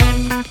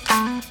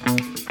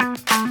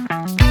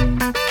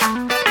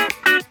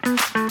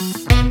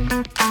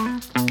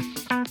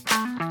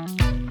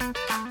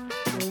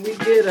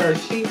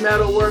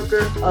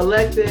leader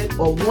elected,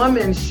 a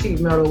woman sheet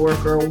metal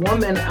worker, a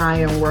woman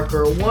iron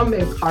worker, a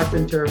woman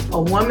carpenter,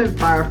 a woman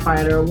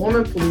firefighter, a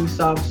woman police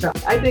officer.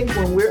 I think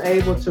when we're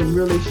able to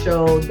really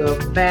show the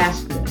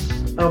vastness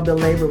of the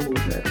labor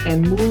movement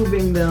and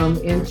moving them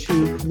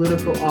into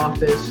political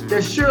office,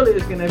 there surely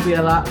is going to be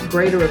a lot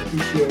greater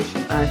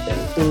appreciation, I think,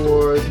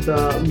 for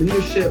the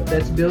leadership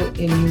that's built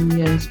in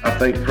unions. I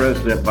think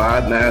President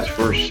Biden asked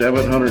for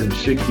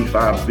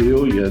 $765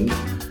 billion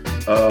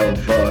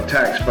of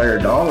taxpayer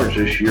dollars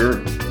this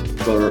year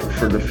for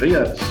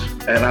defense.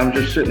 And I'm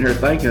just sitting here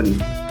thinking,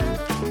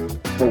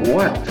 for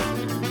what?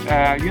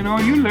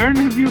 You learn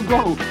as you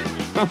go.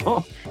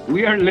 So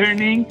we are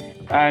learning.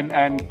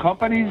 And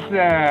companies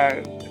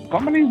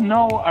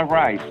know a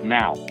rise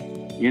now.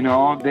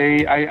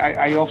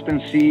 I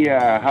often see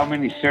how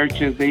many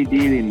searches they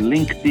did in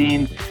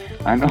LinkedIn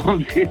and all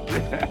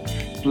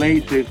these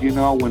places.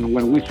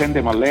 When we send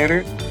them a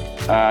letter,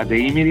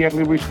 they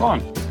immediately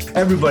respond.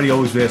 Everybody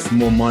always asks for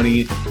more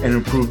money and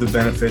improve the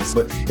benefits,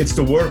 but it's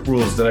the work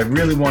rules that I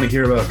really want to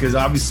hear about, because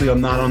obviously I'm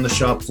not on the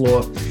shop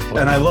floor,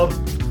 and I love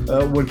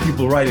when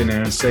people write in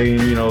there and saying,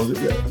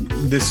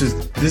 this is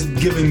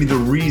giving me the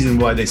reason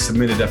why they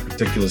submitted that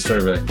particular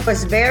survey.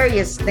 There's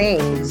various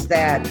things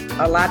that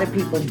a lot of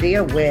people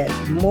deal with,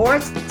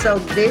 more so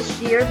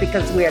this year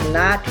because we're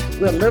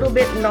a little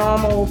bit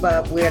normal,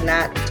 but we're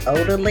not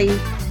totally.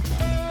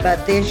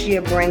 But this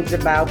year brings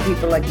about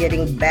people are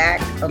getting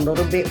back a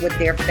little bit with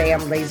their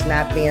families,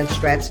 not being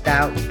stressed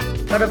out.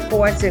 But of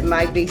course, it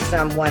might be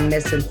someone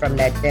missing from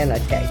that dinner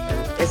table.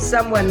 It's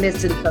someone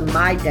missing from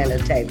my dinner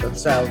table,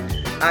 so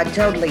I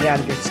totally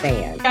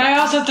understand. I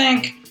also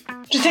think,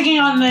 just thinking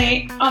on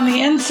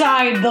the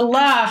inside, the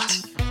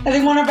left, I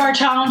think one of our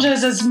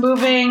challenges is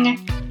moving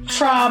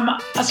from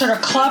a sort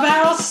of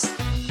clubhouse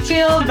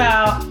feel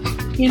about,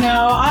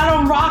 I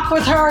don't rock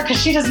with her because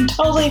she doesn't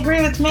totally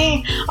agree with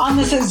me on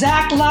this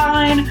exact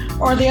line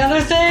or the other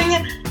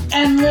thing,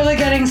 and really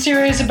getting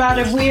serious about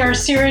if we are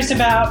serious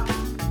about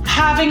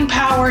having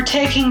power,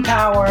 taking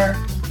power.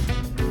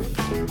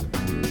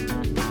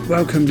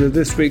 Welcome to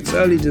this week's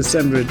early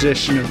December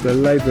edition of the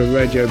Labour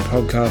Radio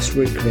Podcast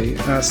Weekly,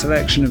 our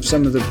selection of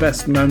some of the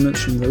best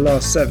moments from the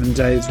last 7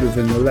 days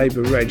within the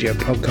Labour Radio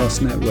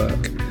Podcast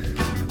Network.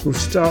 We'll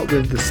start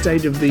with the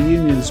State of the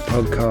Unions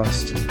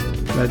podcast,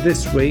 where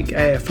this week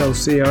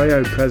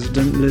AFL-CIO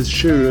President Liz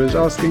Shuler is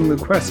asking the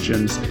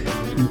questions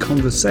in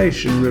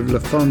conversation with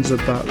LaFonza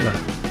Butler,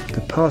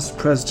 the past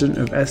president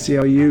of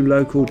SEIU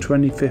Local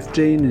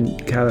 2015 in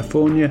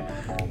California,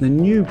 the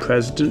new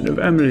president of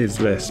Emily's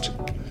List.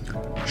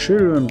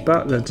 Shuler and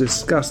Butler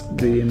discussed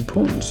the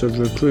importance of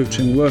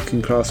recruiting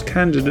working class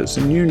candidates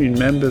and union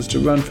members to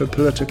run for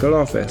political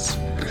office.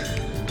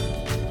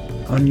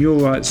 On Your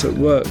Rights at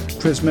Work,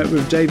 Chris met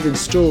with David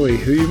Storey,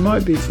 who you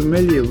might be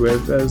familiar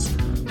with as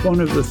one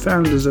of the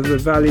founders of the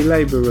Valley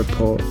Labour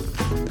Report.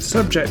 The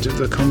subject of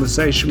the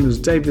conversation was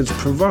David's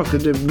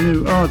provocative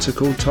new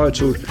article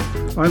titled,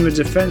 "I'm a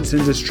defence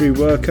industry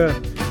worker,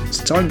 it's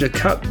time to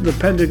cut the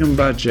Pentagon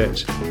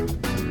budget."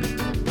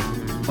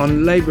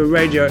 On Labour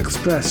Radio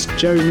Express,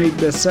 Jeremy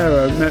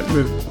Becerra met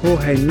with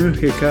Jorge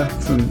Mujica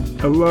from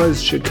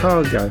Arise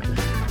Chicago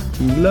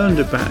and learned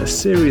about a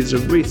series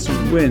of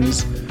recent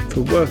wins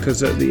for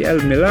workers at the El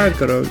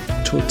Milagro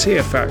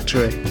tortilla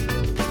factory.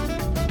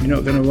 You're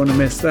not going to want to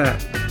miss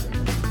that.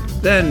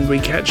 Then we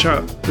catch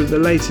up with the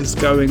latest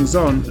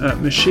goings-on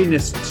at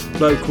Machinists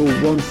Local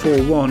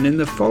 141 in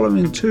the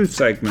following two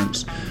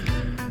segments.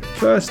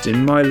 First,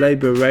 in My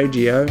Labour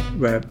Radio,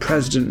 where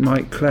President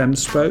Mike Clem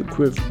spoke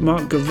with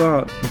Mark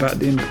Gavart about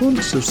the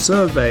importance of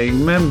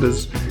surveying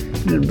members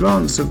in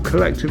advance of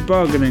collective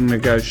bargaining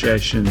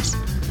negotiations.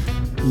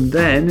 And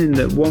then, in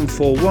the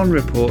 141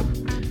 report,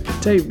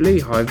 Dave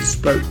Lehive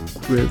spoke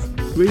with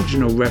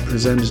Regional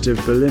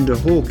Representative Belinda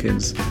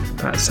Hawkins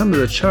about some of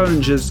the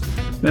challenges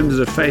members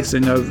are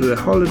facing over the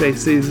holiday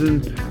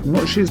season and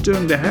what she's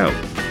doing to help.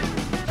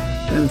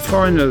 And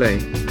finally,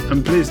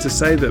 I'm pleased to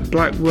say that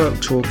Black Work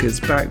Talk is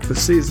back for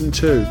Season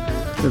 2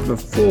 with a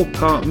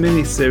 4-part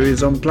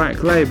mini-series on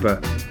black labour.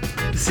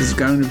 This is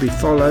going to be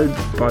followed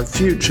by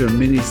future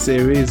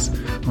mini-series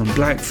on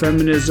black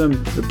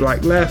feminism, the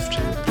black left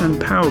and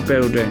power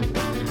building.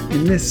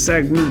 In this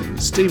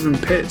segment, Stephen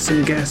Pitts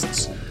and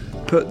guests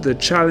put the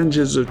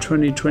challenges of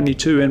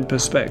 2022 in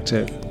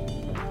perspective.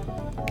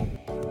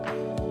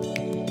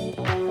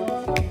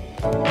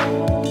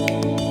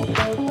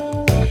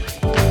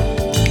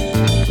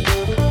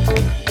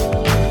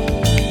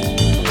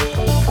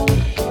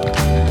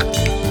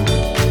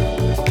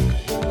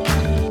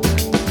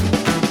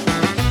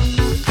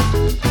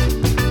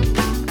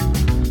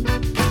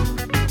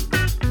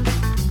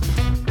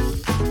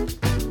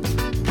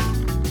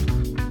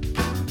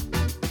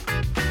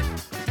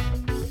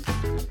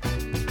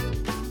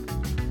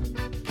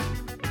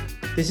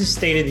 This is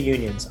State of the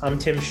Unions. I'm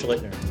Tim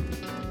Schlittner.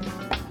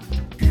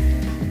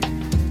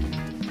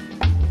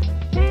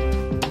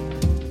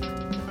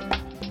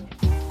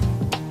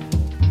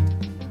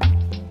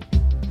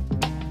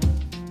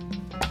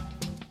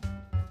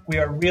 We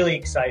are really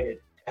excited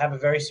to have a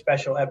very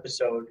special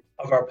episode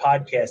of our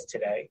podcast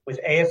today with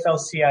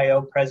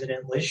AFL-CIO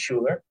President Liz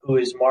Shuler, who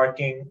is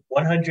marking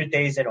 100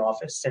 days in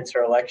office since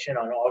her election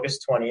on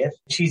August 20th.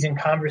 She's in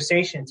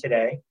conversation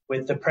today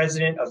with the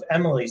president of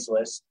Emily's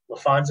List,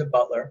 LaFonza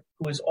Butler,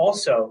 who is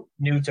also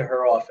new to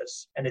her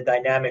office and a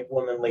dynamic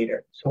woman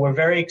leader. So we're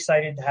very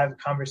excited to have a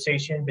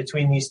conversation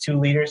between these two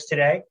leaders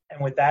today.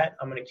 And with that,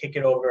 I'm going to kick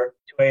it over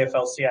to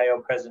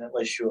AFL-CIO President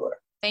Liz Shuler.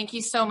 Thank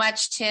you so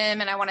much, Tim.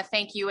 And I want to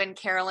thank you and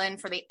Carolyn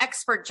for the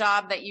expert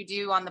job that you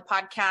do on the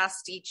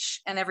podcast each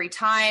and every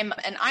time.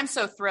 And I'm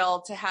so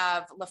thrilled to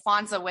have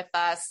LaFonza with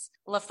us.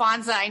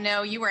 LaFonza, I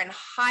know you were in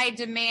high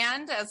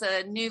demand as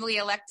a newly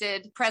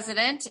elected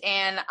president,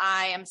 and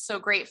I am so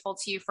grateful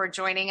to you for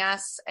joining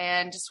us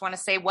and just want to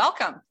say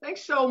welcome.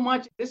 Thanks so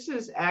much. This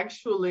is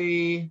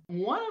actually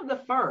one of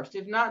the first,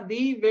 if not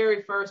the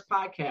very first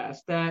podcast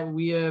that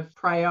we have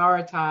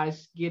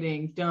prioritized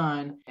getting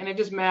done. And it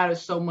just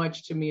matters so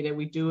much to me that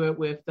we do it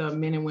with the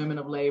men and women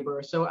of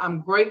labor. So I'm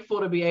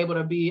grateful to be able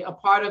to be a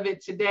part of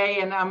it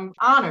today. And I'm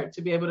honored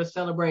to be able to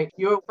celebrate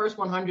your first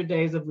 100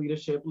 days of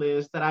leadership,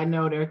 Liz, that I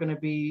know there are going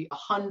to be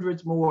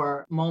hundreds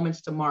more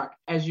moments to mark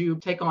as you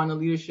take on the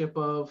leadership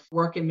of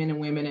working men and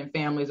women and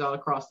families all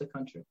across the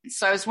country.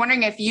 So I was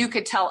wondering if you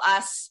could tell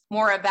us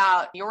more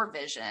about your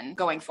vision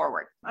going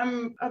forward.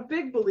 I'm a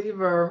big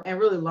believer and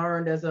really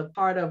learned as a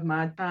part of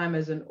my time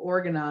as an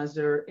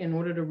organizer, in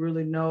order to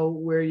really know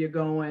where you're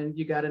going,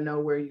 you got to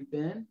know where you've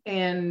been.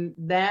 And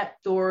that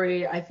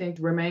story, I think,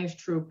 remains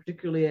true,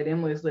 particularly at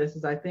Emily's List,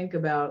 as I think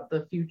about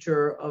the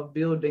future of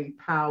building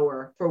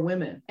power for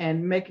women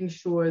and making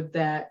sure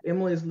that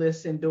Emily's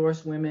List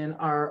endorsed women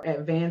are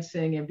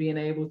advancing and being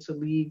able to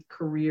lead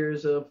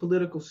careers of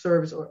political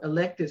service or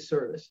elected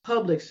service,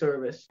 public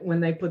service, when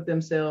they put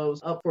themselves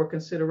up for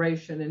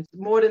consideration. And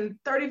more than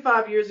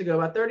 35 years ago,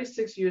 about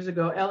 36 years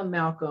ago, Ellen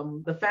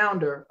Malcolm, the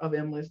founder of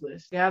Emily's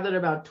List, gathered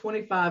about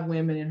 25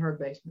 women in her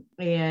basement.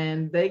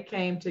 And they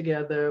came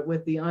together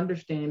with the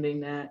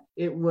understanding that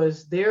it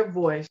was their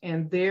voice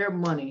and their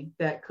money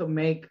that could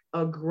make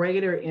a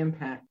greater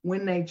impact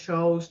when they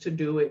chose to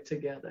do it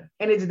together.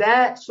 And it's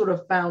that sort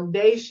of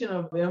foundation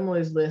of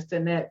Emily's List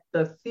and that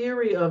the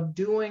theory of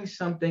doing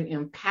something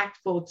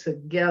impactful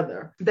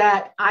together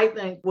that I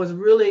think was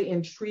really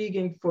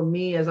intriguing for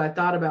me as I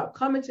thought about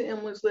coming to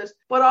Emily's List,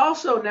 but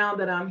also now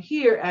that I'm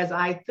here, as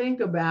I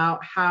think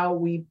about how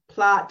we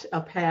plot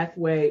a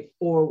pathway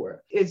forward.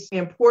 It's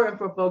important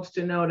for folks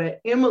to know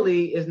that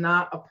Emily is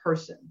not a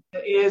person.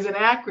 It is an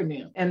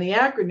acronym. And the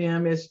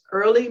acronym is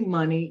Early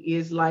Money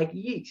is Like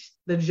Yeast.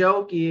 The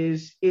joke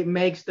is it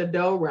makes the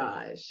dough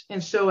rise.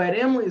 And so at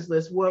Emily's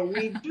List, what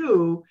we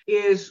do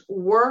is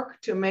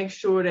work to make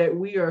sure that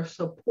we are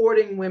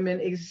supporting women,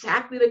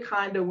 exactly the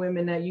kind of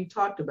women that you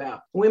talked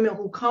about. Women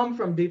who come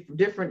from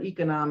different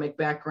economic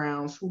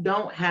backgrounds, who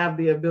don't have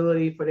the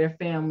ability for their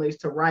families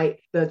to write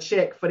the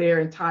check for their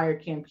entire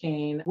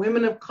campaign.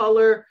 Women of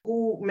color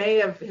who may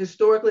have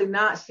historically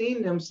not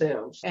seen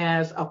themselves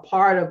as a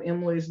part of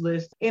Emily's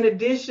List. In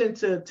addition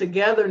to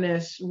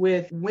togetherness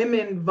with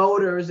women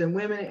voters and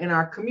women in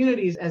our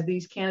communities as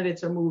these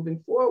candidates are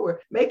moving forward,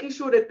 making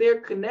sure that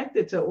they're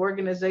connected to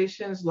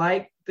organizations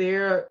like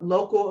their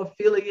local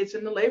affiliates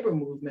in the labor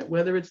movement,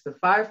 whether it's the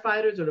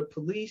firefighters or the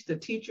police, the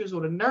teachers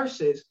or the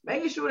nurses,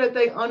 making sure that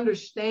they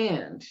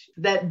understand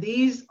that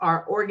these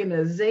are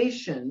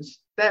organizations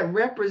that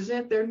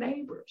represent their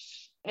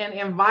neighbors, and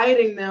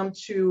inviting them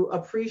to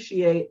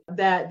appreciate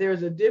that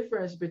there's a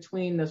difference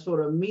between the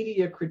sort of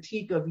media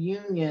critique of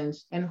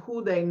unions and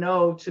who they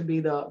know to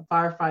be the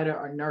firefighter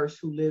or nurse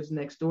who lives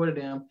next door to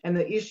them and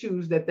the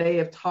issues that they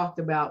have talked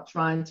about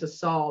trying to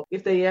solve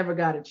if they ever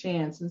got a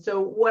chance. And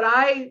so what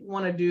I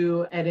want to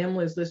do at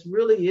Emily's List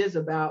really is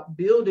about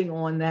building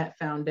on that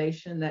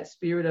foundation, that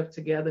spirit of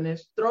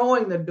togetherness,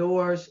 throwing the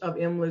doors of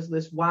Emily's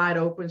List wide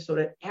open so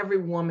that every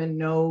woman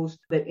knows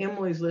that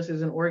Emily's List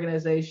is an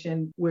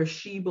organization where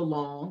she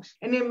belongs.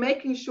 And then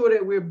making sure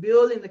that we're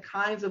building the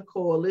kinds of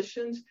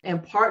coalitions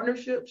and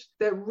partnerships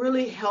that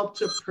really help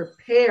to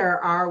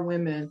prepare our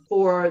women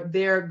for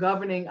their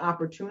governing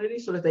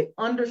opportunities so that they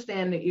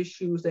understand the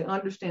issues, they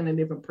understand the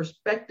different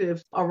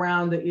perspectives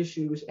around the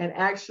issues, and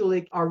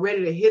actually are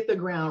ready to hit the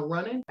ground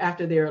running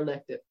after they're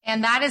elected.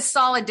 And that is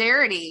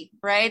solidarity,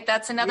 right?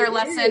 That's another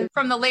lesson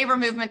from the labor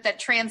movement that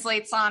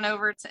translates on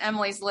over to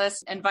Emily's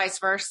List and vice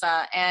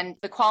versa. And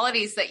the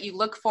qualities that you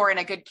look for in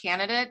a good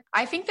candidate,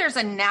 I think there's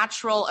a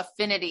natural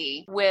affinity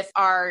with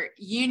our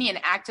union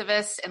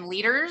activists and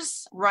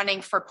leaders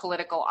running for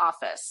political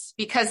office,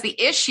 because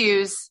the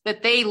issues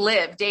that they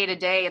live day to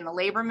day in the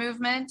labor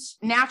movement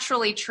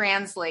naturally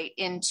translate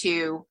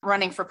into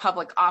running for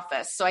public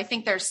office. So I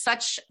think there's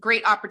such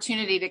great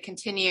opportunity to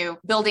continue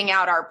building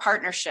out our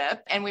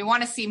partnership, and we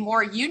want to see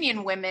more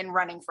union women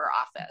running for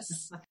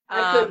office.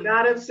 I could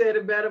not have said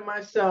it better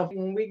myself.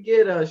 When we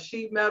get a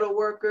sheet metal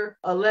worker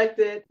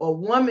elected, a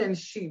woman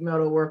sheet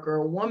metal worker,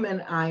 a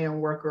woman iron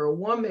worker, a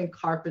woman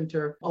carpenter,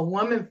 carpenter, a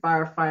woman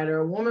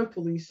firefighter, a woman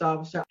police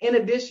officer, in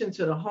addition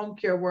to the home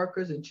care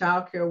workers and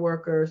child care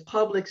workers,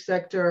 public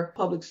sector,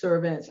 public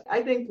servants.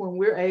 I think when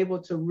we're able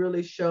to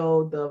really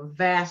show the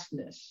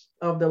vastness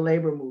of the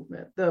labor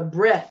movement, the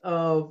breadth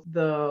of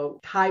the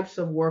types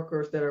of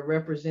workers that are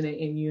represented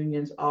in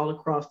unions all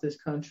across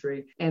this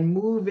country and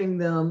moving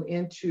them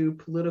into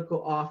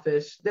political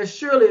office, there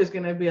surely is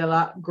going to be a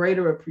lot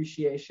greater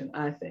appreciation,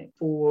 I think,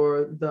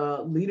 for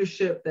the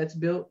leadership that's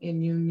built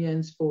in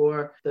unions,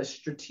 for the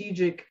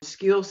strategic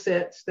skill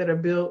sets that are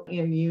built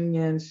in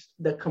unions,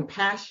 the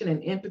compassion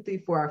and empathy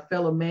for our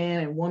fellow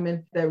man and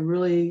woman that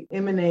really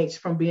emanates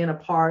from being a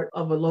part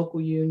of a local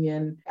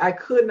union. I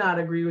could not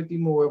agree with you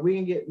more. We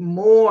can get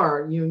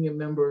more union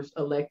members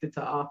elected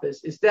to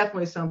office. It's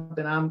definitely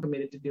something I'm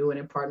committed to doing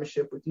in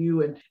partnership with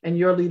you and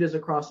your leaders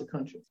across the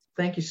country.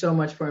 Thank you so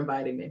much for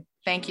inviting me.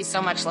 Thank you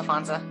so much,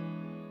 LaFonza.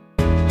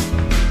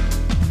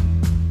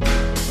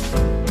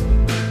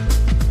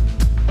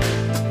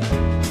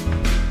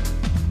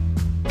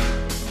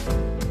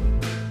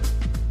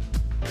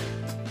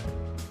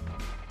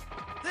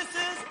 This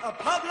is a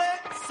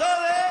public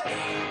service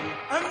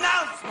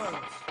announcement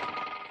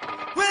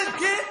with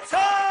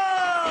guitar.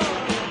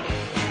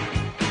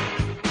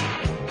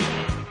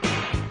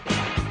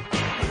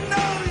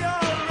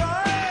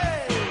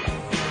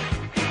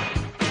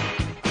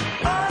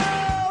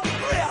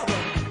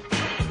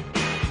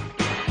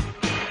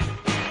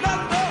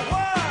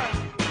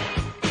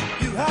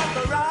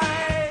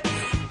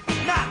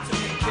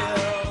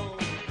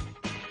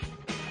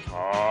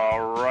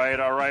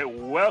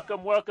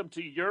 Welcome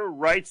to Your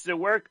Rights at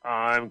Work.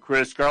 I'm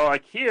Chris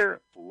Garlock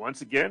here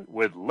once again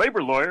with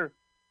labor lawyer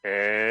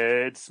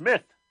Ed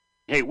Smith.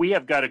 Hey, we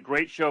have got a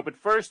great show, but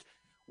first,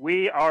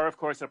 we are, of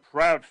course, a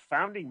proud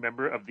founding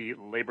member of the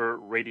Labor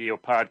Radio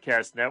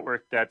Podcast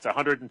Network. That's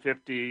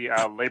 150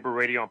 labor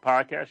radio and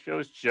podcast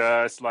shows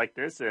just like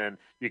this, and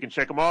you can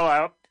check them all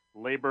out,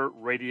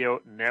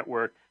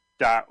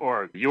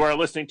 laborradionetwork.org. You are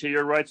listening to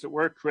Your Rights at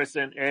Work. Chris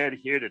and Ed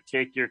here to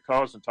take your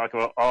calls and talk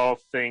about all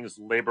things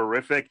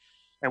laborific.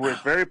 And we're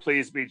very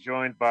pleased to be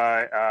joined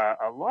by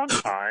a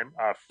longtime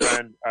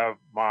friend of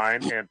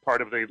mine and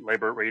part of the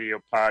Labor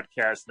Radio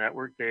Podcast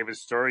Network, David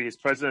Story. He's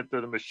president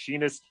of the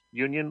Machinists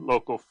Union,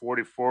 Local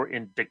 44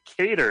 in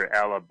Decatur,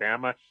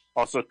 Alabama.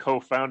 Also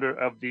co-founder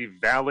of the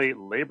Valley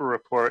Labor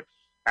Report,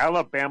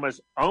 Alabama's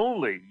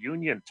only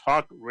union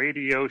talk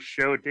radio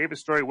show. David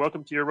Story,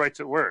 welcome to Your Rights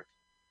at Work.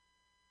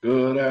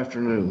 Good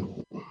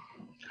afternoon.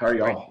 How are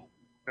y'all?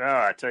 Oh,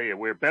 I tell you,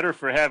 we're better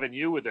for having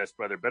you with us,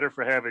 brother. Better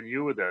for having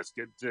you with us.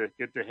 Good to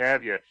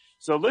have you.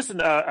 So listen,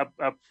 a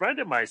friend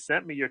of mine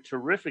sent me your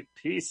terrific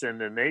piece in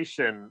The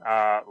Nation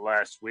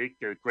last week.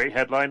 A great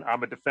headline,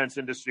 I'm a defense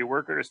industry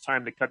worker. It's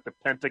time to cut the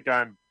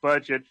Pentagon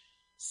budget.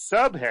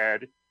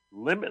 Subhead,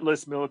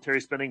 limitless military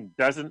spending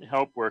doesn't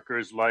help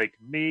workers like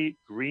me.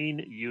 Green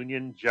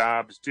union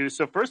jobs do.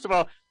 So first of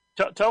all,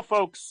 tell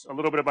folks a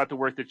little bit about the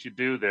work that you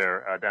do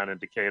there down in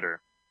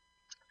Decatur.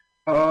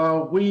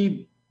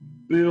 We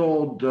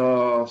build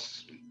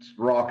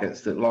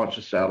rockets that launch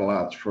the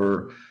satellites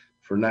for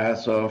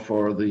NASA,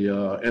 for the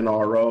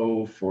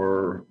NRO,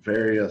 for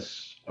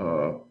various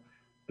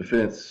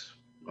defense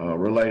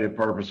related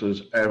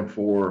purposes, and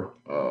for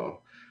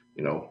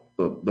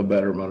the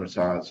betterment of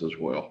science as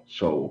well.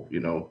 So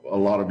a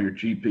lot of your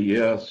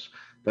GPS,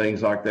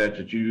 things like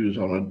that you use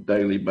on a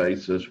daily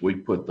basis, we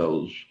put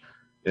those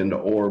into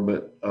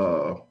orbit.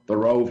 The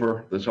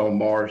rover that's on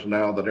Mars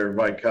now that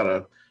everybody kind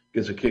of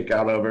gets a kick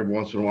out of every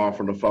once in a while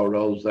from the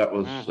photos. That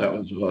was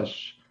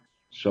us.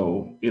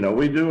 So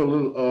we do a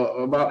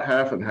little about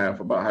half and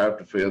half, about half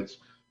defense,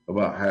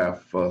 about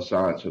half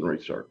science and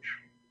research.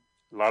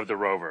 Love the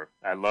rover.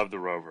 I love the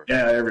rover.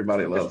 Yeah,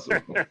 everybody loves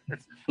it.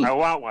 I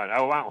want one.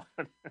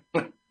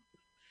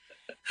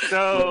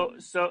 So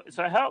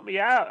help me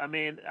out. I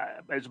mean,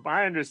 as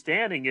my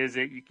understanding is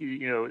that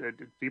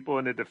people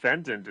in the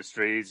defense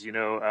industries,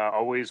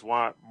 always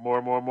want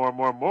more,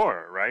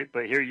 right?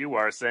 But here you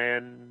are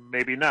saying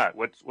maybe not.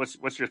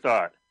 What's your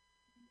thought?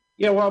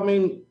 Yeah, well, I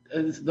mean,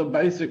 the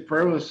basic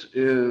premise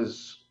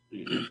is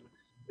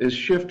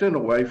shifting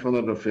away from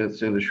the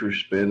defense industry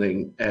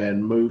spending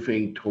and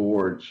moving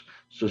towards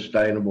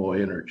sustainable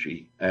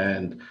energy.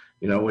 And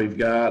we've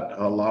got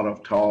a lot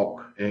of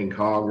talk in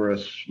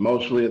Congress,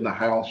 mostly in the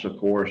House, of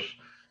course,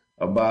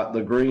 about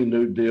the Green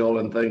New Deal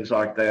and things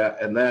like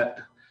that. And that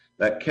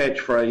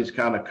catchphrase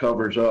kind of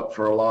covers up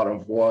for a lot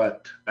of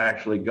what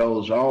actually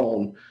goes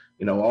on.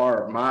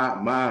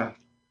 My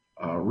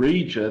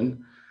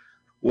region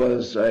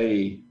was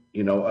a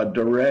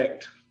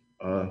direct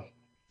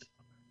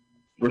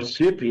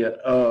recipient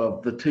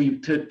of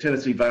the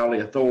Tennessee Valley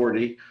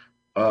Authority.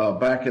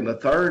 Back in the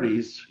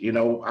 30s,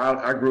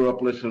 I grew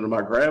up listening to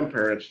my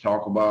grandparents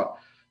talk about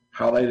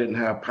how they didn't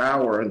have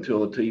power until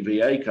the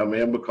TVA come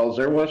in, because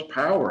there was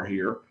power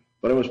here,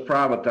 but it was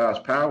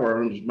privatized power,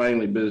 and it was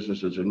mainly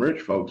businesses and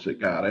rich folks that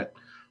got it.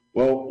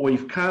 Well,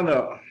 we've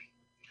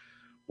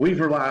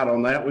relied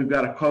on that. We've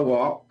got a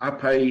co-op. I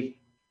pay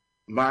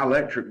my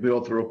electric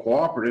bill through a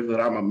cooperative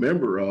that I'm a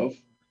member of,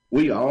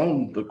 we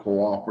own the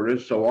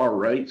cooperative, so our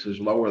rates is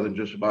lower than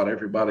just about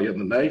everybody in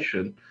the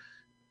nation.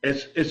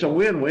 It's a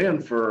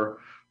win-win for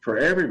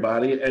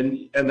everybody,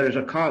 and there's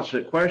a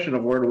constant question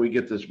of where do we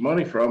get this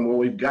money from? Well,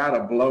 we've got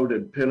a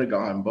bloated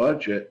Pentagon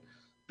budget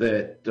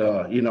that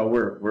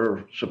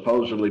we're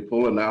supposedly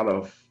pulling out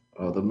of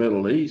the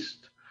Middle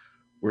East.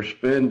 We're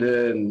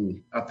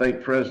spending, I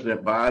think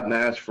President Biden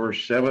asked for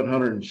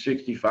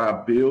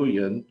 $765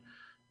 billion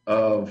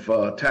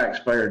of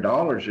taxpayer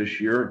dollars this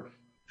year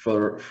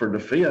for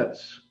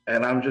defense.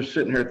 And I'm just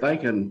sitting here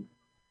thinking,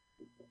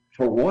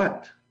 for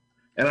what?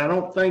 And I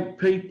don't think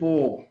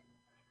people,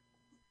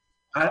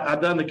 I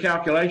done the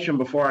calculation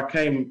before I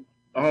came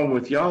on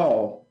with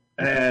y'all,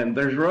 and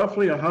there's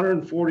roughly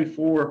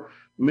 144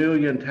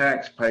 million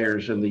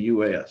taxpayers in the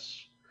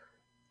U.S.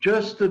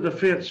 Just the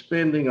defense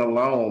spending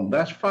alone,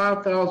 that's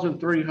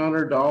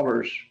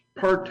 $5,300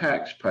 per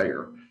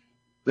taxpayer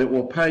that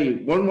will pay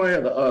one way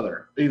or the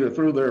other, either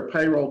through their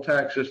payroll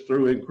taxes,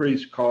 through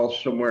increased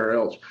costs somewhere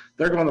else.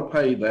 They're going to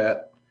pay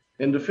that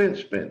in defense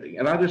spending.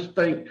 And I just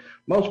think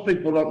most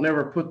people don't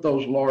never put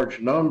those large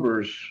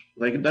numbers,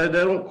 they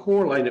don't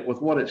correlate it with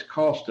what it's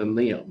costing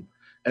them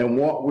and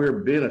what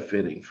we're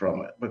benefiting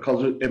from it.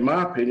 Because in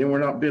my opinion, we're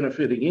not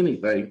benefiting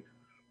anything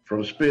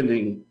from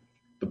spending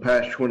the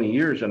past 20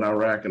 years in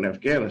Iraq and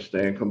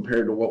Afghanistan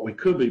compared to what we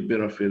could be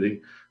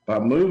benefiting by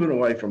moving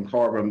away from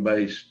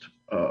carbon-based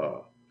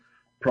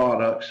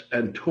products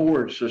and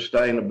towards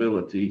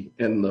sustainability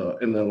in the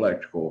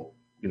electrical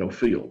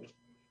field.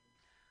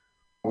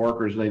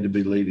 Workers need to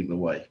be leading the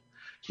way.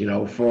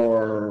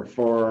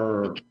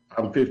 For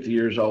I'm 50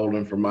 years old,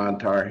 and for my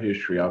entire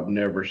history, I've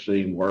never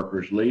seen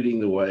workers leading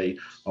the way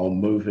on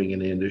moving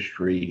an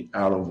industry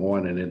out of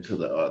one and into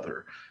the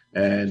other.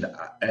 And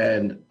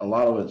a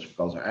lot of it's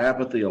because of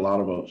apathy. A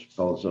lot of it's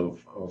because of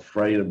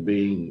afraid of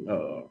being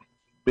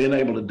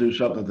able to do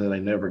something that they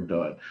never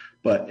done.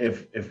 But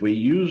if we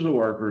use the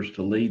workers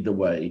to lead the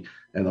way,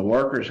 and the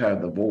workers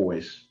have the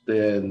voice,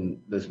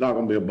 then there's not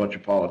going to be a bunch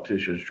of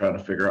politicians trying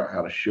to figure out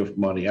how to shift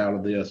money out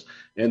of this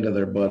into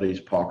their buddies'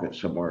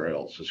 pockets somewhere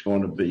else. It's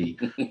going to be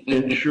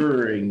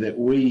ensuring that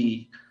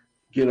we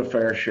get a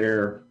fair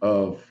share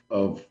of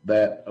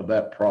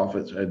that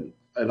profits, and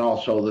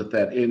also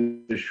that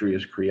industry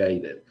is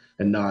created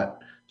and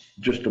not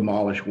just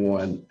demolish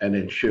one and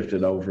then shift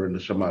it over into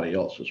somebody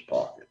else's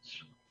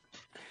pockets.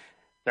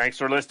 Thanks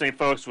for listening,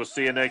 folks. We'll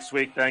see you next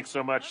week. Thanks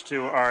so much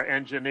to our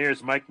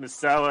engineers, Mike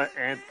Nasella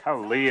and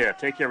Kalia.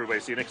 Take care,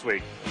 everybody. See you next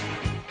week.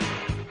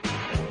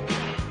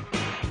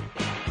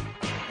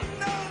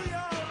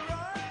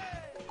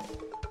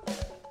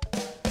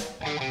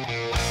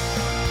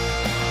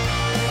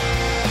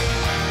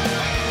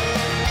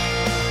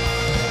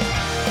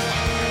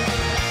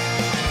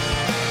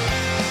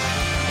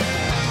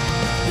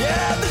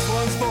 Yeah, this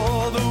one's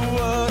for the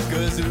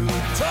workers who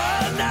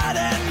toil night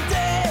and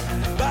day,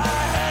 by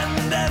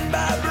hand and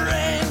by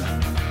brain,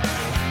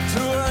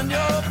 to earn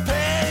your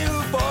pay,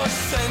 who for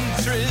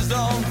centuries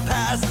on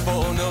past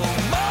for no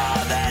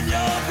more than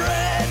your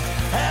bread,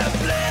 have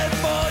bled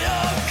for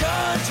your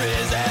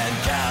countries and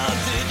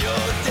counted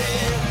your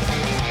dead.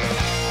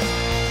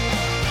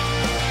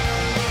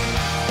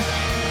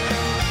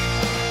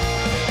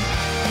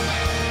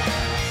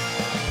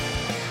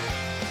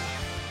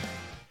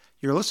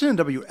 You're listening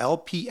to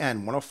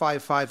WLPN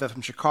 105.5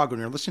 FM Chicago,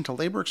 and you're listening to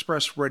Labor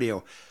Express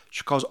Radio,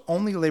 Chicago's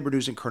only labor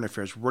news and current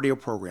affairs radio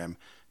program,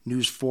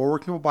 news for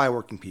working people by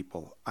working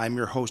people. I'm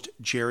your host,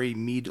 Jerry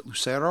Meade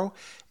Lucero,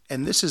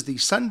 and this is the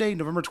Sunday,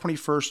 November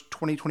 21st,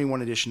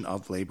 2021 edition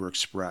of Labor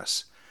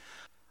Express.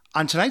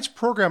 On tonight's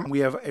program, we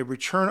have a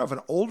return of an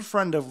old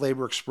friend of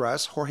Labor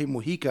Express, Jorge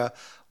Mujica,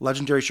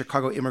 legendary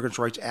Chicago immigrants'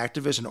 rights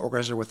activist and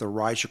organizer with the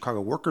RISE Chicago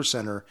Workers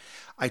Center.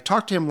 I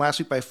talked to him last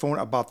week by phone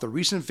about the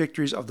recent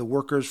victories of the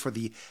workers for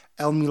the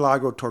El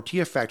Milagro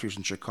tortilla factories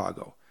in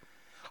Chicago.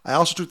 I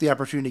also took the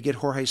opportunity to get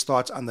Jorge's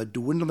thoughts on the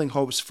dwindling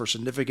hopes for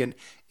significant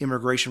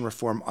immigration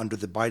reform under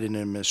the Biden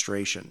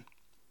administration.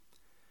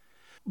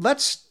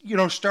 Let's,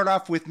 start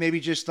off with maybe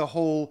just the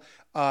whole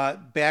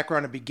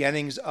background and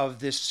beginnings of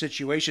this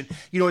situation.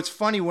 It's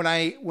funny, when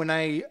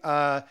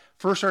I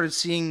first started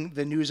seeing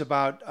the news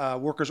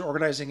about workers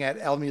organizing at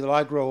El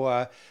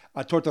Milagro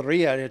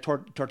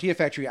tortilla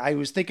factory, I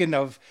was thinking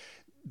of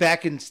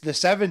back in the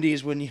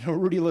 70s when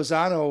Rudy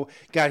Lozano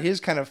got his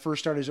kind of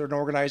first start as an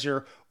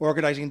organizer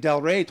organizing Del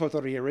Rey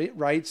tortilla,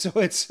 right? So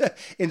it's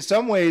in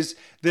some ways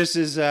this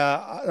is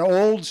an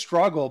old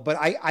struggle, but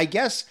I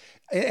guess.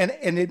 And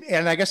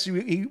I guess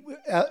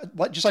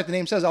just like the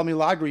name says, El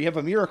Milagro, you have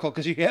a miracle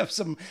because you have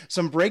some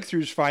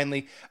breakthroughs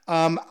finally.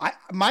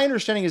 My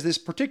understanding is this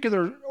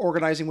particular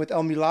organizing with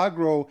El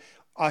Milagro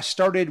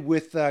started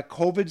with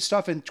COVID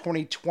stuff in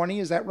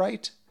 2020. Is that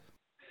right?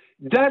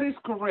 That is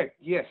correct.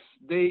 Yes,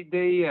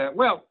 we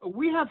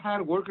have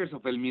had workers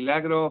of El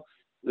Milagro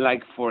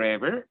like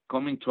forever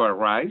coming to our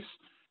RISE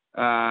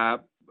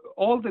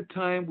all the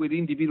time with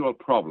individual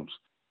problems.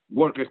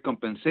 Workers'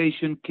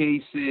 compensation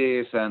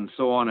cases, and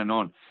so on and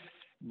on.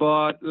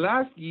 But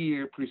last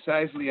year,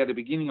 precisely at the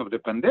beginning of the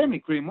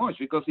pandemic, pretty much,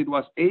 because it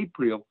was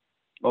April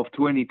of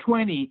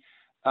 2020,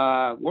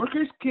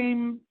 workers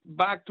came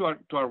back to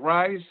a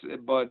rise,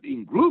 but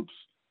in groups,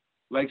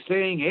 like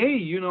saying, hey,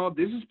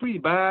 this is pretty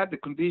bad, the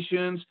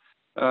conditions,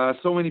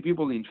 so many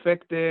people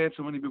infected,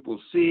 so many people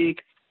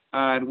sick,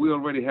 and we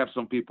already have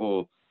some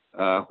people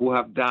who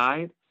have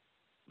died.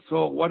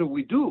 So what do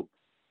we do?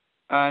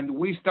 And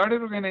we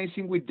started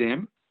organizing with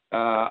them.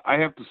 I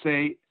have to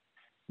say,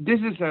 this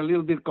is a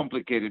little bit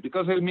complicated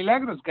because El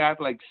Milagro's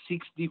got like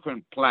 6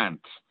 different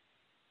plants.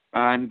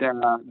 And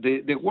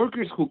the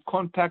workers who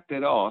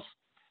contacted us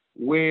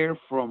were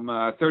from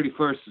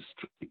 31st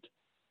Street.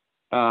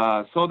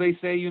 So they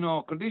say,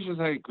 conditions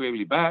are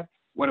incredibly bad.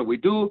 What do we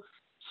do?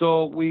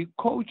 So we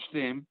coach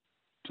them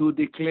to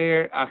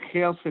declare a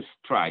health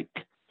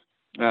strike,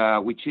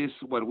 which is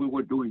what we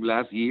were doing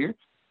last year.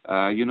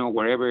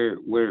 Wherever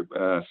we're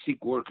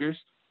sick workers,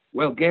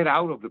 well, get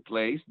out of the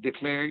place,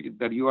 declare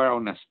that you are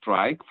on a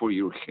strike for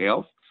your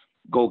health,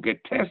 go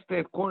get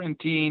tested,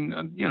 quarantine,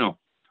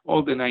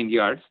 all the 9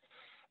 yards.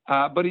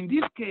 But in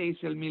this case,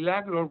 El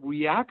Milagro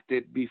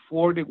reacted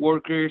before the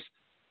workers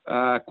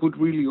could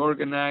really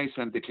organize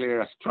and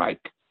declare a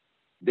strike.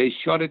 They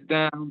shut it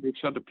down, they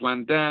shut the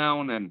plant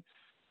down, and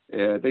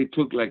they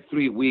took like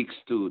 3 weeks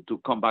to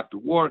come back to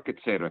work,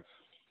 etc.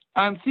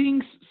 And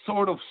things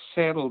sort of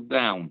settled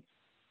down.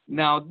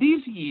 Now,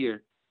 this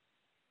year,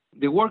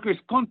 the workers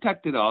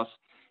contacted us,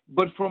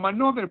 but from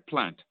another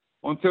plant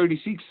on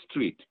 36th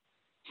Street,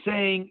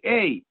 saying,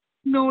 hey,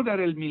 know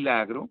that El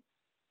Milagro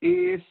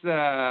is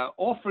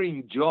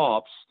offering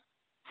jobs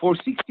for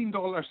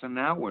 $16 an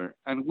hour,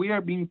 and we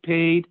are being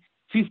paid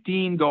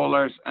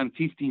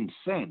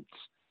 $15.15.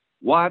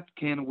 What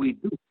can we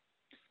do?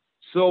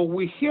 So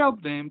we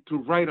helped them to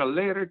write a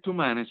letter to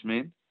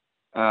management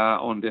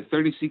on the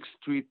 36th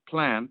Street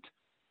plant.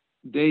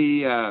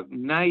 They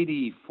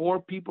 94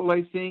 people,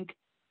 I think,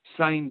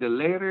 signed the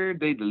letter.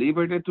 They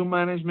delivered it to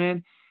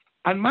management,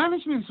 and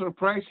management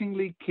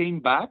surprisingly came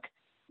back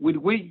with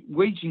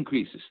wage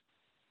increases.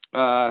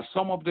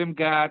 Some of them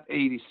got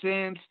 80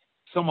 cents,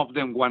 some of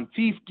them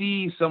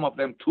 $1.50, some of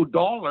them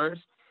 $2,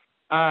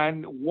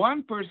 and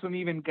one person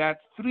even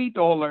got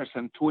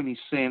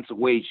 $3.20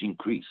 wage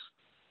increase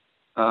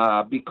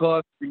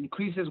because the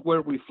increases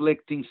were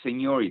reflecting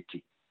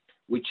seniority,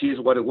 which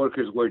is what the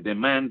workers were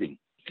demanding.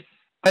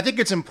 I think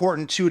it's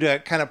important, too, to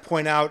kind of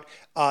point out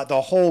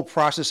the whole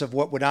process of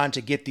what went on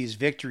to get these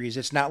victories.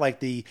 It's not like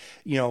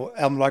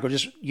El Milagro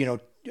just,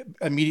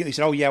 immediately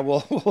said, oh, yeah,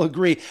 we'll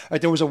agree.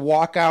 There was a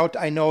walkout,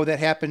 I know, that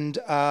happened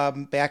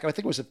back, I think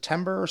it was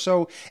September or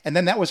so. And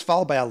then that was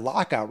followed by a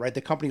lockout, right?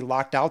 The company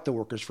locked out the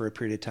workers for a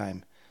period of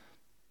time.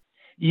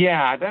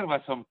 Yeah, that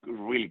was some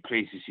really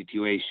crazy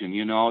situation.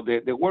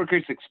 The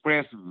workers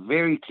expressed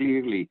very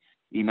clearly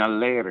in a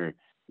letter,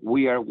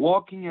 we are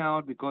walking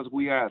out because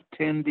we are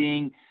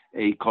attending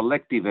a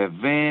collective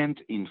event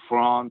in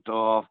front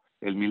of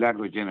El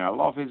Milagro general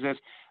offices,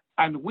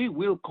 and we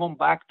will come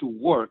back to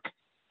work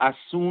as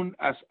soon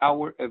as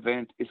our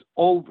event is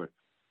over.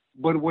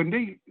 But when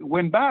they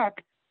went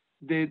back,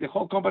 the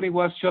whole company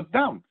was shut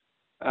down.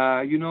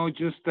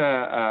 Just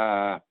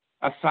a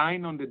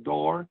sign on the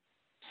door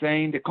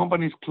saying the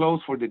company is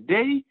closed for the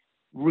day,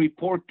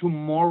 report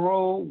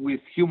tomorrow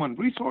with human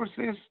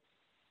resources,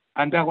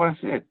 and that was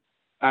it.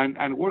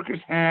 And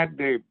workers had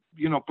their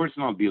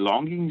personal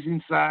belongings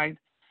inside.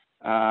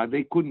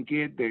 They couldn't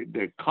get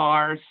their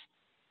cars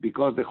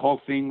because the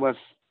whole thing was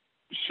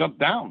shut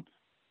down.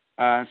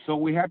 So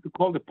we had to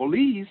call the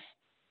police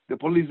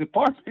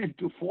department,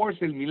 to force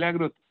El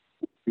Milagro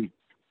to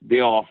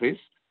the office,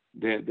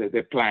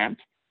 the plant,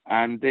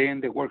 and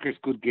then the workers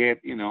could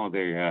get,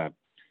 their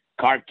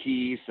car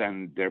keys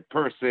and their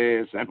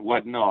purses and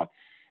whatnot.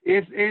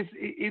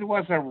 It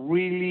was a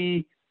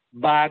really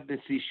bad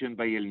decision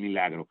by El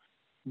Milagro.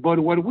 But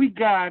what we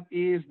got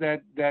is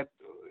that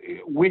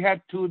we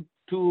had two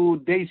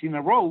days in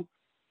a row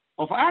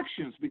of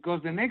actions,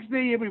 because the next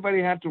day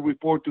everybody had to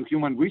report to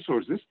human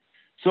resources.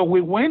 So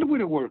we went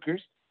with the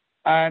workers,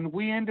 and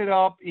we ended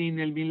up in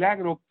El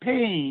Milagro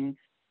paying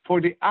for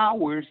the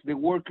hours the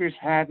workers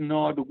had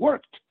not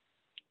worked.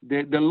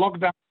 The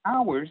lockdown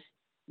hours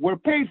were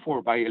paid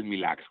for by El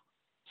Milagro.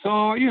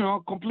 So,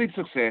 complete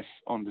success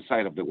on the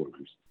side of the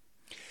workers.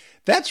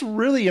 That's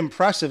really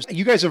impressive.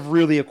 You guys have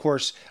really, of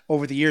course,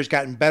 over the years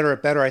gotten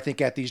better, I think,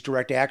 at these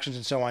direct actions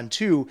and so on,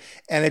 too.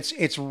 And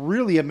it's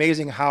really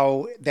amazing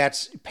how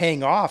that's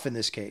paying off in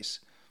this case.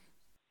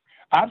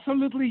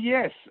 Absolutely,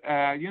 yes.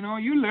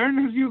 You learn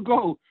as you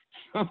go.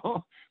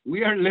 So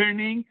we are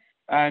learning,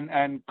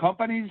 and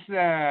companies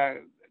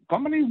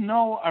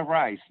know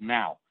Arise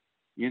now.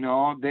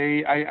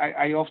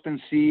 I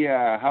often see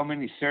how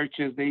many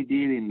searches they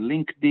did in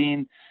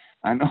LinkedIn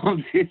and all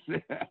these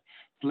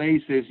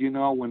places.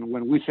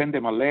 When we send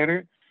them a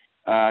letter,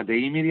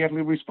 they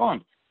immediately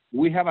respond.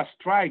 We have a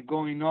strike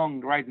going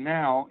on right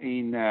now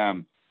in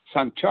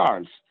St.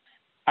 Charles,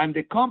 and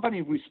the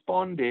company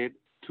responded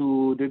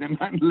to the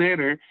demand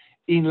letter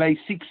in like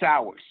 6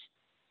 hours.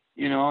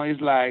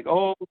 It's like,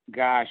 oh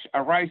gosh,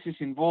 Arise is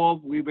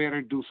involved. We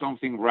better do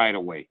something right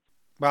away.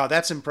 Wow,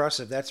 that's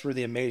impressive. That's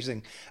really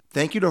amazing.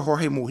 Thank you to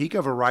Jorge Mujica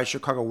of Arise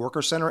Chicago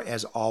Worker Center,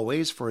 as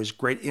always, for his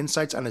great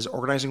insights on his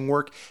organizing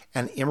work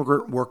and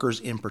immigrant workers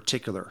in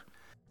particular.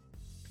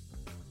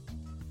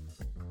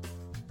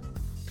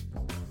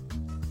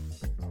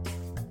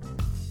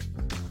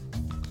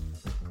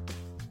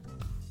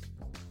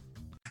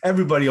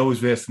 Everybody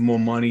always asks for more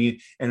money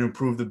and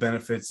improve the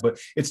benefits, but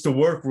it's the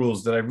work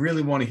rules that I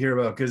really want to hear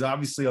about, because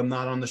obviously I'm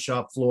not on the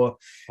shop floor.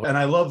 And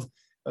I love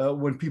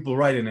when people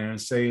write in there and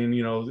saying,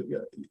 you know,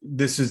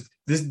 this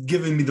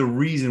giving me the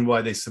reason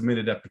why they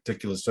submitted that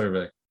particular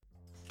survey.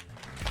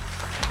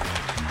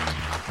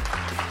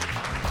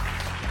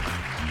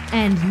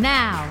 And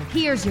now,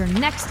 here's your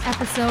next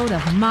episode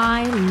of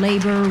My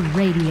Labor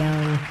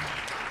Radio.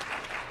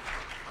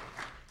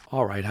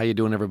 All right, how you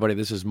doing, everybody?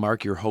 This is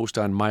Mark, your host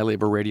on My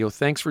Labor Radio.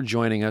 Thanks for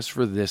joining us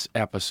for this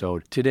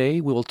episode.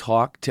 Today, we'll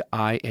talk to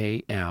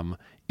IAM,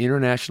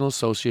 International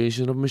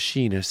Association of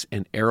Machinists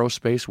and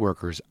Aerospace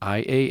Workers,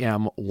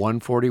 IAM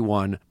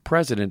 141,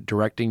 President,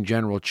 Directing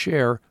General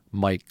Chair,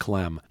 Mike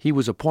Clem. He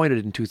was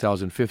appointed in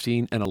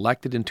 2015 and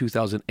elected in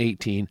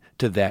 2018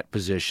 to that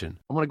position.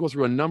 I'm going to go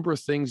through a number of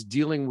things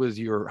dealing with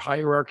your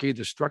hierarchy,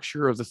 the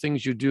structure of the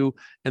things you do,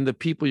 and the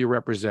people you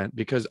represent,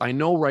 because I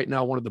know right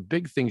now one of the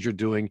big things you're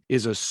doing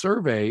is a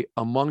survey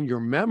among your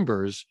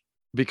members,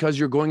 because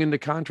you're going into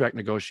contract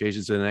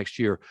negotiations in the next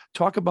year.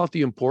 Talk about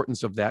the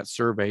importance of that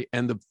survey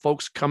and the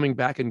folks coming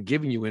back and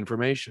giving you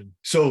information.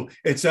 So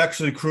it's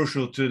actually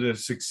crucial to the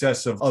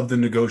success of the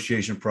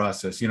negotiation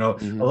process. You know,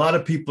 a lot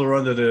of people are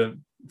under the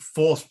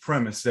false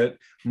premise that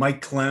Mike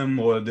Clem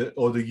or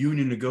the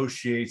union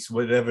negotiates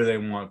whatever they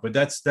want, but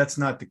that's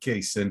not the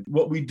case. And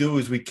what we do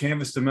is we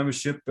canvass the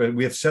membership.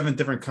 We have 7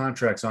 different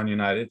contracts on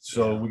United,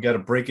 so we got to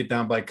break it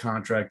down by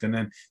contract. And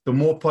then the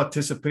more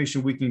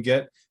participation we can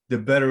get, the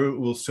better it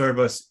will serve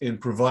us in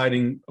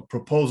providing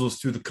proposals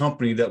to the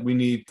company that we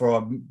need for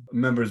our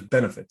members'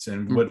 benefits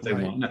and what they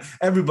want. Now,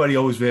 everybody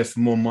always asks for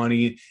more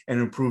money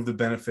and improve the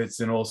benefits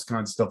and all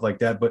kinds of stuff like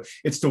that. But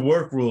it's the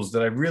work rules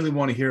that I really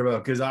want to hear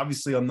about, because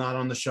obviously I'm not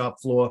on the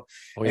shop floor.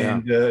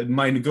 And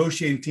my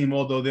negotiating team,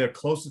 although they're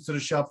closer to the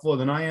shop floor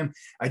than I am,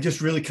 I just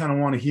really kind of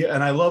want to hear.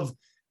 And I love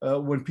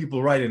when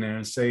people write in there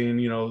and saying,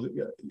 you know,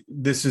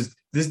 this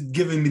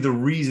giving me the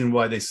reason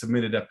why they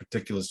submitted that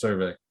particular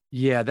survey.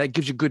 Yeah, that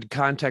gives you good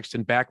context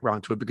and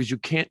background to it, because you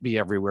can't be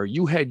everywhere.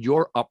 You had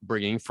your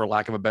upbringing, for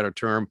lack of a better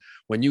term,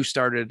 when you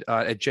started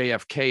at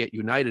JFK at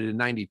United in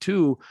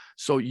 92.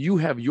 So you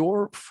have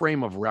your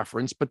frame of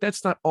reference, but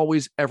that's not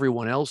always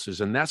everyone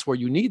else's. And that's where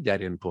you need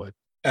that input.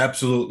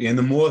 Absolutely. And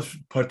the more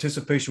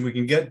participation we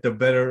can get, the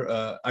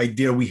better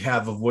idea we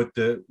have of what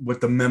the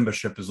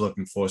membership is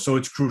looking for. So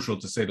it's crucial,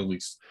 to say the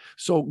least.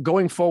 So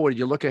going forward,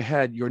 you look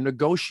ahead, your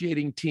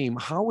negotiating team,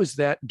 how is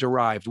that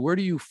derived? Where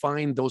do you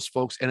find those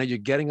folks? And are you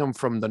getting them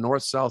from the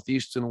north, south,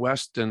 east, and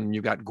west? And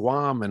you got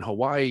Guam and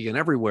Hawaii and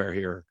everywhere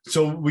here.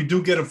 So we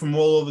do get them from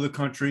all over the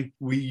country.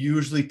 We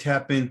usually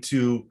tap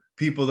into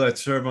people that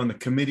serve on the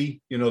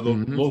committee, you know, the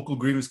local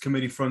grievance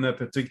committee from that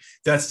particular,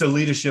 that's the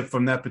leadership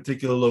from that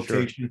particular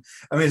location.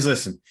 Sure. I mean,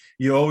 listen,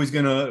 you're always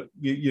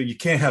you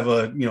can't have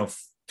a,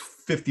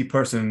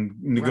 50-person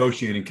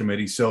negotiating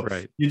committee. So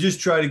you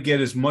just try to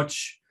get as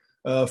much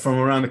from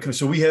around the country.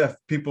 So we have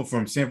people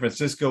from San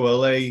Francisco,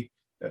 LA,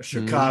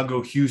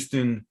 Chicago,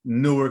 Houston,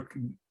 Newark,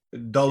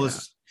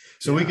 Dulles.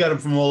 So we got them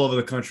from all over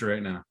the country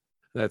right now.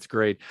 That's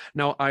great.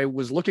 Now, I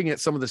was looking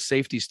at some of the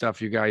safety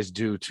stuff you guys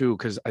do too,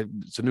 because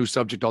it's a new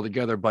subject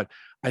altogether, but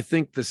I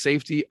think the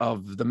safety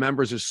of the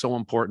members is so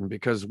important,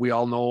 because we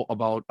all know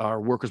about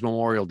our Workers'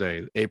 Memorial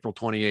Day, April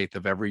 28th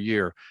of every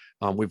year.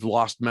 We've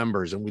lost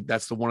members, and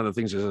that's one of the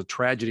things is a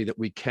tragedy that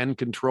we can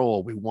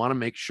control. We want to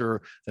make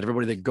sure that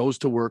everybody that goes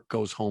to work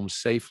goes home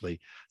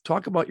safely.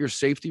 Talk about your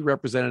safety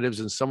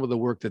representatives and some of the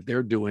work that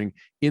they're doing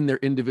in their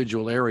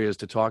individual areas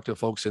to talk to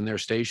folks in their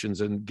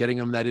stations and getting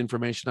them that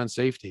information on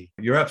safety.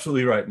 You're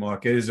absolutely right,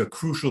 Mark. It is a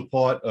crucial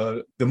part.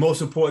 The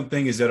most important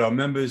thing is that our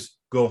members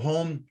go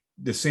home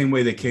the same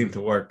way they came to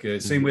work,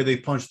 same way they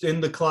punched in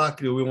the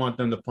clock. We want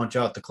them to punch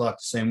out the clock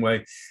the same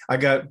way. I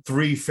got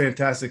 3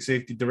 fantastic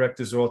safety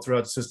directors all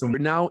throughout the system. We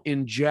now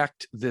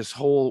inject this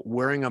whole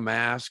wearing a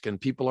mask,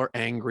 and people are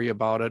angry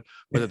about it,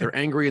 whether they're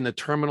angry in the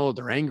terminal, or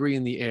they're angry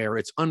in the air.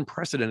 It's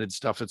unprecedented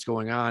stuff that's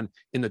going on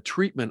in the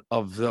treatment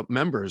of the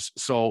members.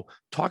 So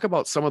talk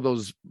about some of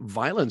those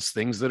violence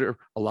things that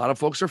a lot of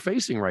folks are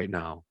facing right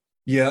now.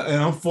 Yeah,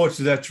 and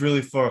unfortunately, that's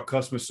really for our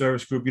customer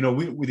service group. You know,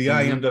 the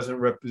IAM doesn't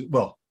represent,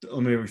 well,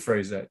 let me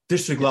rephrase that.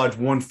 District Lodge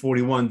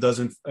 141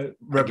 doesn't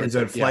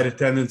represent flight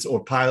attendants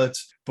or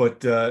pilots,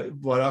 but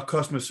our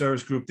customer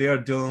service group, they are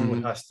dealing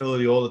with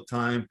hostility all the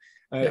time.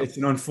 It's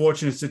an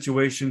unfortunate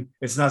situation.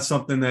 It's not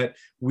something that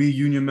we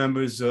union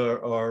members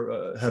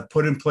have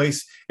put in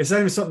place. It's not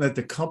even something that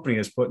the company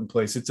has put in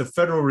place. It's a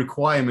federal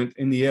requirement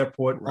in the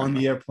airport, on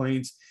the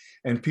airplanes,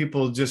 and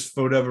people just,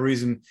 for whatever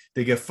reason,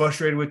 they get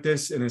frustrated with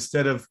this, and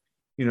instead of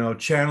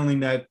channeling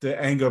that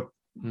anger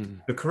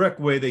the correct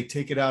way, they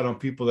take it out on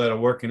people that are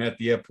working at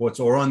the airports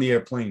or on the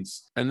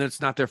airplanes. And it's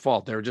not their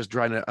fault. They're just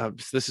trying to,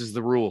 this is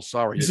the rule.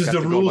 Sorry. This is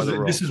the rules.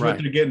 This is right.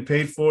 what they're getting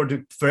paid for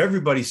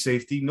everybody's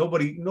safety.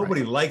 Nobody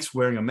right. likes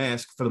wearing a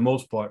mask for the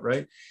most part,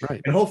 right?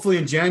 Right. And hopefully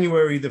in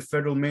January, the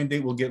federal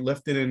mandate will get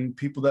lifted and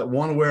people that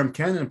want to wear them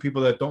can, and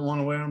people that don't want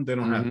to wear them, they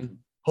don't have to.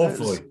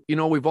 Hopefully. You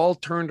know, we've all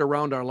turned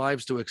around our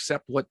lives to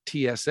accept what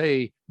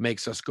TSA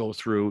makes us go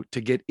through to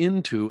get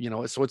into, you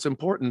know, so it's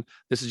important.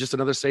 This is just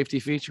another safety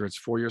feature. It's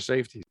for your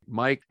safety.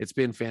 Mike, it's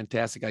been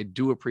fantastic. I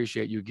do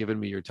appreciate you giving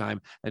me your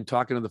time and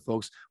talking to the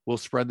folks. We'll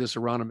spread this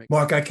around. And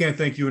Mark, I can't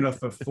thank you enough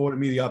for affording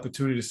me the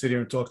opportunity to sit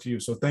here and talk to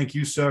you. So thank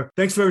you, sir.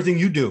 Thanks for everything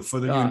you do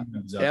for the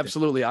unions out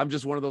absolutely. I'm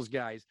just one of those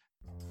guys.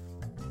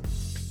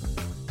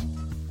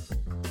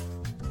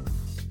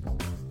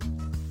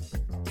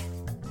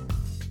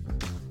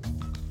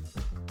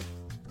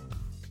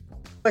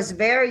 There's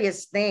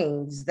various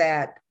things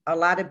that a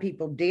lot of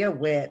people deal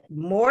with,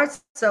 more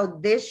so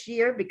this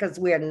year because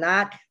we're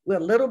a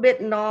little bit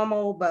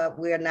normal, but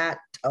we're not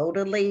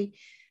totally.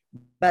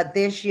 But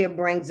this year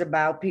brings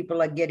about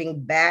people are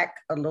getting back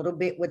a little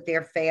bit with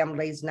their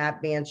families,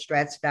 not being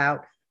stressed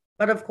out.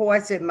 But of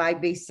course, it might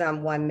be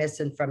someone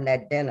missing from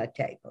that dinner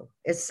table.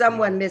 It's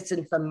someone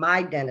missing from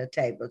my dinner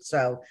table.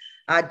 So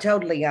I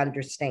totally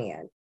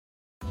understand.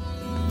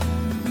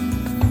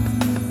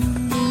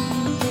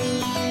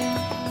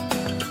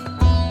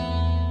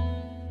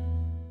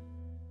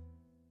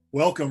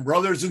 Welcome,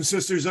 brothers and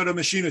sisters of the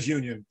Machinists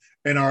Union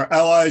and our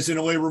allies in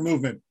the labor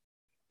movement.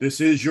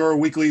 This is your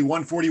weekly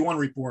 141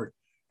 report,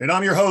 and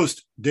I'm your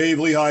host, Dave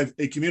Lehive,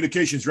 a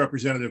communications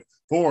representative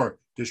for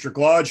District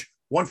Lodge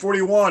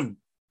 141.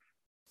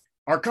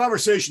 Our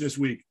conversation this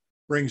week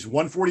brings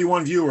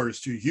 141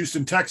 viewers to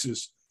Houston,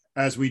 Texas,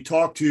 as we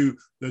talk to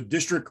the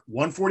District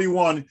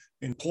 141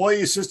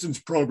 Employee Assistance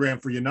Program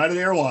for United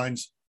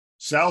Airlines,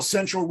 South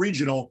Central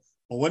Regional,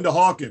 Melinda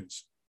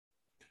Hawkins.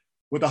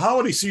 With the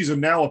holiday season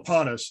now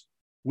upon us,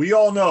 we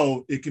all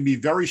know it can be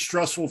very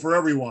stressful for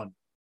everyone.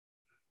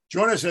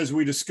 Join us as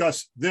we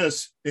discuss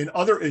this and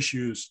other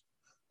issues,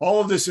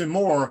 all of this and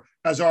more,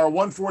 as our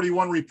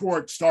 141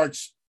 report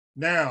starts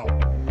now.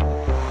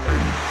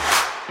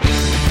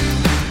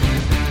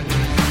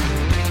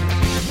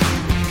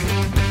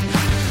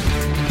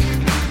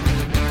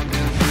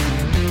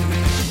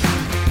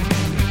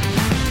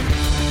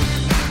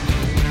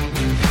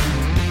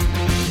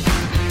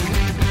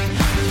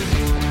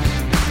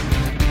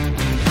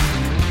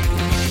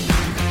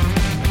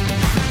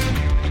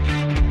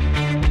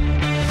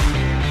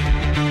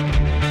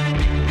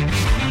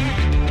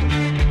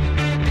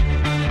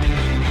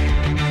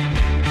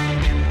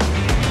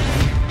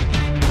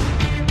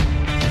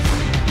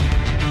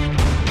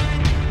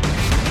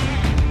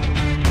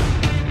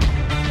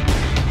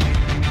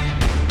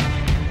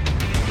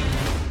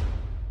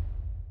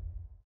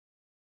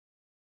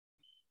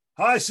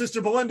 Hi,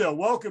 Sister Belinda.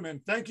 Welcome,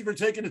 and thank you for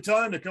taking the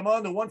time to come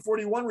on the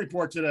 141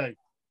 report today.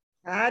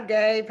 Hi,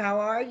 Dave. How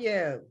are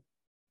you?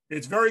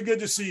 It's very good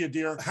to see you,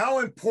 dear. How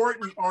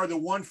important are the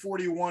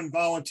 141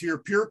 volunteer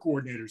peer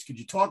coordinators? Could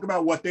you talk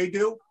about what they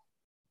do?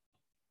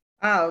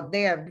 Oh,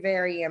 they're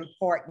very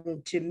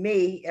important to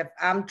me. If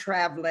I'm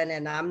traveling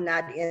and I'm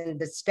not in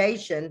the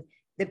station,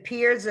 the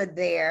peers are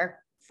there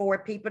for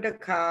people to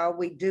call.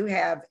 We do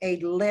have a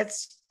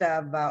list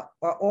of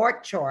or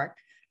org chart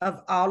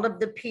of all of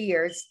the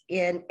peers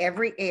in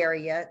every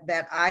area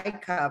that I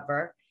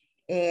cover.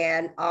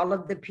 And all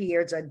of the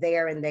peers are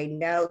there, and they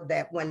know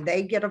that when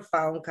they get a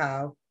phone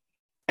call,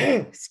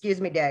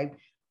 excuse me, Dave,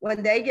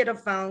 when they get a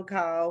phone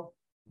call,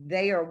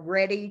 they are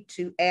ready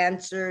to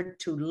answer,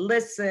 to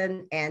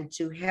listen, and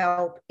to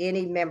help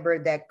any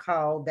member that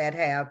call that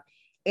have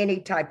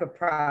any type of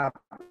problem.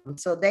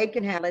 So they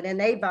can handle it, and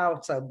they've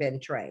also been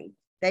trained.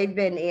 They've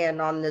been in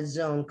on the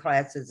Zoom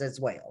classes as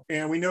well.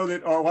 And we know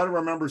that a lot of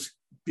our members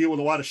deal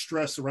with a lot of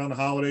stress around the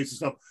holidays and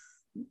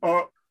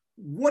stuff.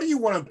 What do you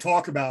want to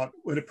talk about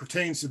when it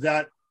pertains to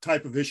that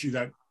type of issue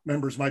that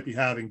members might be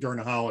having during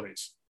the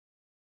holidays?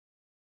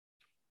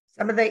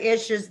 Some of the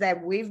issues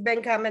that we've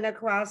been coming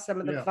across, some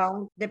of the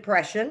phone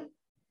depression,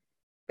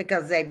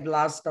 because they've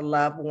lost a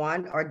loved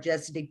one, or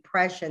just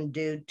depression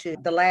due to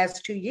the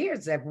last 2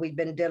 years that we've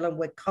been dealing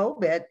with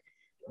COVID.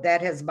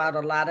 That has brought a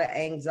lot of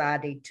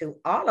anxiety to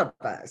all of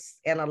us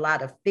and a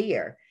lot of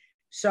fear.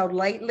 So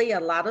lately, a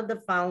lot of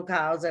the phone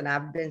calls, and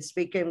I've been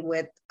speaking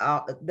with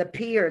the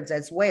peers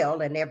as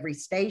well in every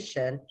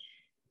station,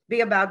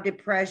 be about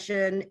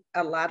depression,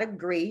 a lot of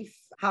grief,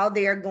 how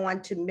they're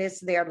going to miss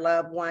their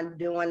loved one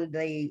during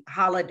the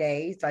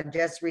holidays. I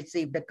just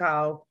received a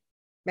call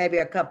maybe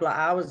a couple of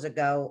hours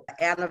ago,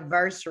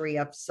 anniversary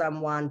of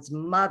someone's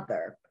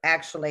mother,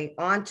 actually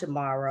on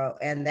tomorrow,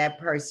 and that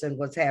person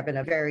was having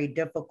a very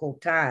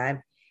difficult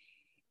time.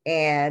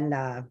 And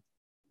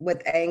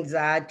with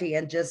anxiety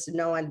and just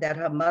knowing that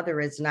her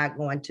mother is not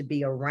going to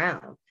be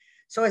around.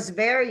 So it's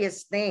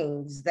various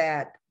things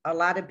that a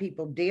lot of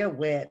people deal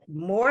with,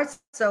 more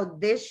so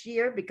this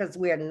year because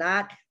we're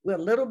a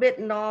little bit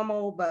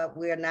normal, but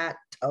we're not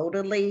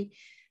totally.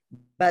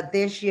 But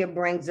this year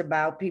brings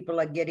about people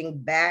are getting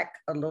back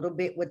a little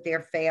bit with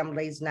their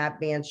families, not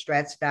being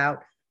stressed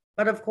out.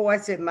 But of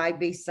course, it might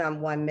be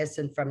someone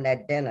missing from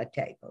that dinner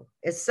table.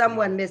 It's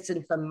someone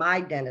missing from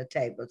my dinner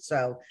table.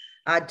 So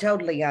I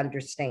totally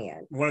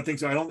understand. One of the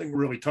things I don't think we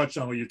really touched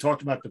on when you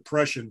talked about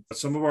depression,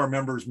 some of our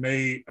members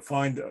may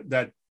find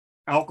that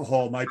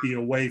alcohol might be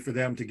a way for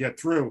them to get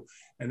through,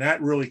 and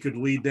that really could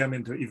lead them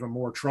into even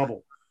more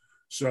trouble.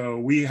 So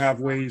we have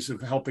ways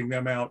of helping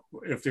them out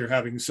if they're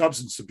having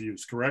substance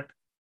abuse, correct?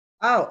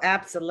 Oh,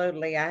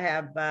 absolutely. I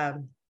have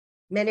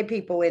many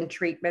people in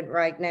treatment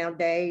right now,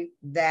 Dave,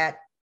 that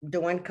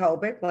during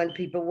COVID, when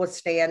people were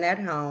staying at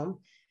home,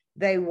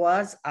 they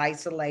was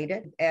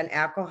isolated, and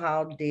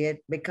alcohol did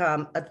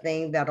become a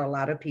thing that a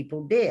lot of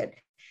people did,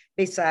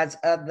 besides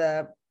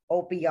other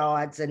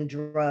opioids and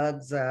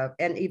drugs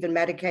and even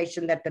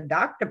medication that the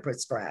doctor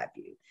prescribed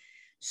you.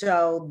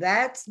 So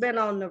that's been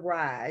on the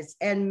rise,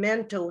 and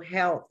mental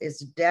health is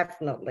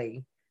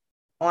definitely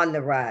on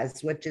the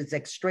rise, which is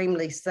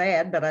extremely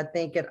sad, but I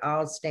think it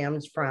all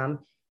stems from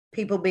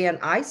people being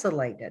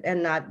isolated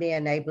and not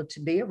being able to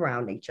be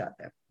around each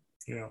other.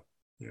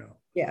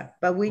 Yeah.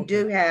 But we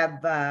do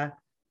have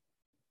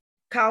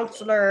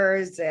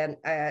counselors, and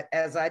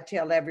as I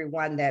tell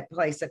everyone that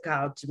place a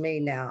call to me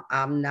now,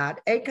 I'm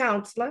not a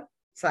counselor,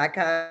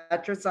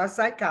 psychiatrist, or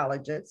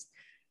psychologist.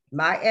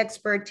 My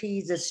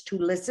expertise is to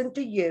listen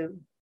to you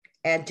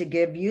and to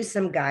give you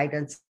some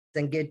guidance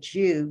and get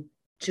you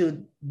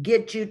to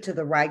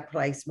the right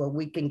place where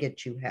we can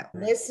get you help.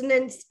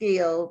 Listening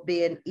skill,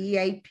 being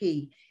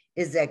EAP,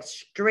 is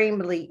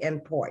extremely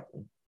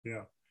important.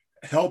 Yeah.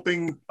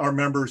 Helping our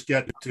members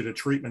get to the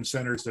treatment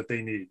centers that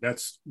they need.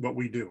 That's what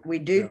we do. We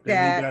do If they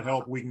need that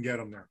help, we can get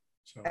them there.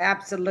 So,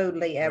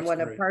 absolutely. And when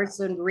great. A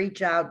person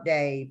reach out,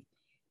 Dave,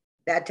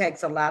 that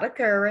takes a lot of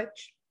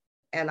courage.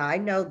 And I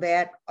know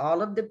that,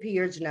 all of the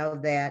peers know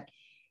that.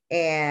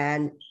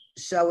 And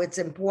so it's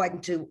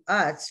important to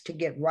us to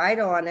get right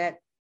on it,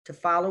 to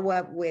follow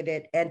up with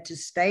it, and to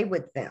stay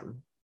with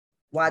them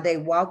while they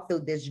walk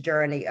through this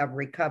journey of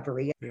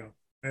recovery. Yeah,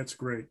 that's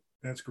great.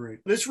 That's great.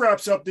 This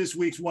wraps up this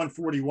week's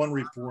 141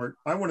 report.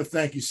 I want to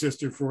thank you,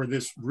 sister, for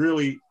this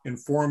really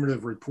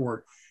informative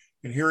report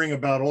and hearing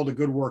about all the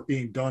good work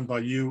being done by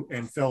you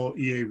and fellow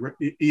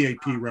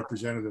EAP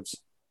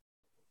representatives.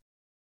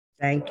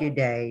 Thank you,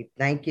 Dave.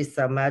 Thank you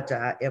so much.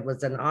 It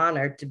was an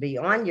honor to be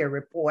on your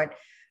report.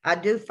 I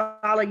do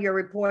follow your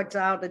reports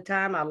all the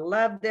time. I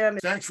love them.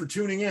 Thanks for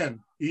tuning in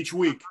each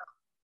week.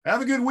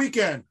 Have a good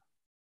weekend.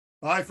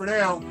 Bye for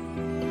now.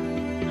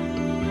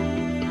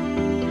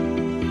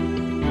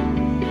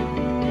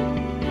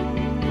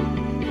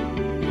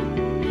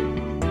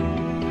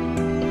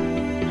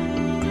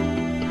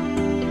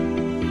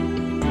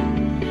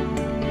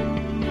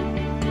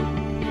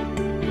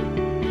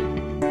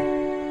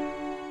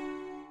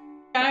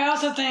 I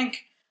also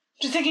think,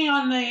 just thinking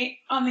on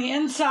the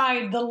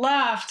inside, the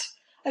left,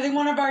 I think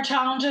one of our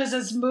challenges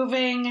is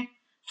moving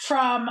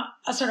from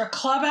a sort of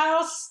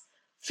clubhouse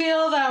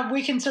feel that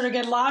we can sort of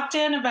get locked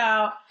in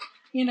about,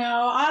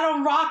 I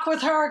don't rock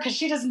with her because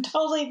she doesn't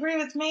totally agree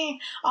with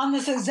me on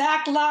this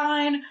exact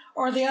line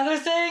or the other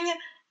thing,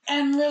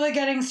 and really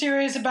getting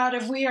serious about,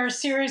 if we are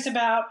serious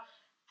about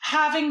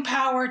having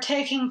power,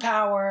 taking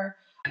power.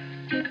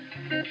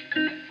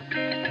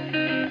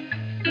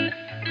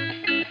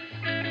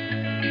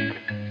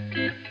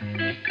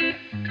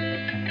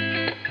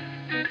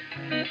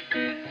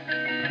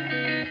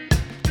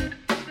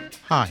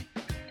 Hi,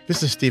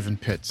 this is Stephen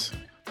Pitts,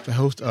 the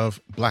host of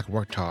Black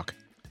Work Talk,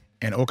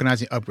 an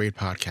Organizing Upgrade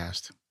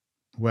podcast.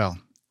 Well,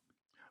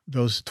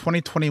 those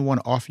 2021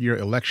 off-year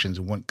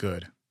elections went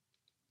good.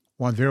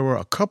 While there were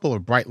a couple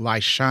of bright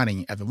lights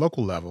shining at the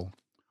local level,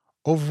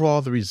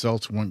 overall the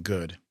results weren't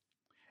good,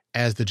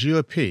 as the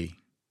GOP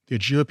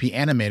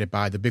animated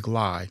by the big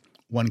lie,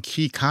 won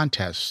key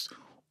contests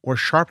or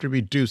sharply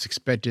reduced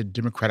expected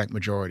Democratic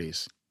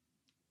majorities.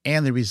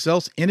 And the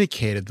results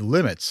indicated the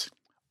limits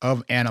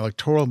of an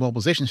electoral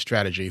mobilization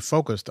strategy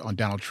focused on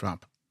Donald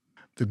Trump.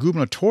 The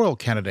gubernatorial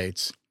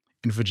candidates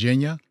in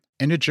Virginia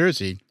and New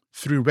Jersey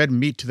threw red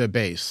meat to their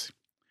base,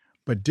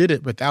 but did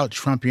it without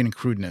Trumpian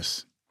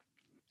crudeness.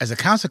 As a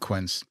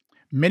consequence,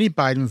 many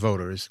Biden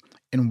voters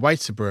in white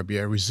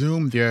suburbia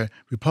resumed their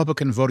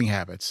Republican voting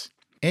habits,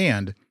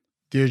 and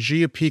the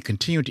GOP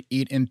continued to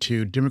eat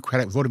into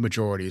Democratic voting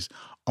majorities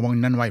among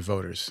non-white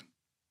voters.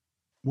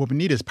 What we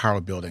need is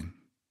power building.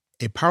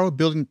 A power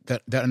building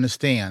that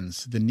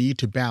understands the need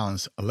to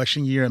balance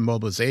election year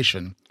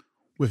mobilization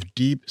with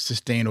deep,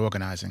 sustained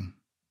organizing.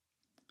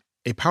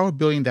 A power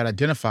building that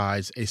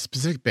identifies a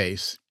specific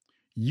base,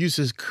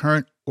 uses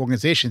current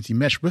organizations to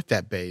mesh with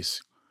that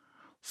base,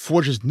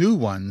 forges new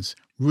ones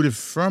rooted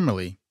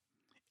firmly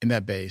in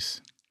that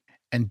base,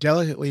 and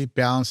delicately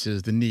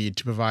balances the need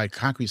to provide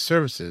concrete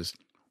services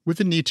with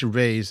the need to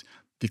raise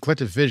the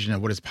collective vision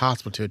of what is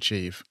possible to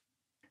achieve.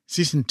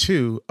 Season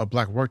 2 of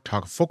Black Work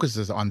Talk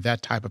focuses on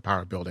that type of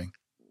power building.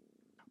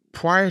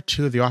 Prior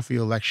to the off-year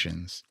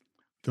elections,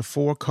 the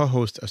 4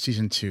 co-hosts of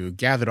Season 2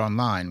 gathered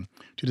online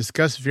to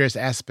discuss various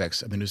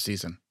aspects of the new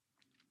season.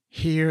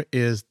 Here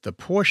is the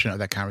portion of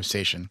that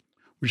conversation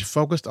which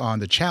focused on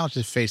the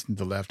challenges facing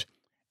the left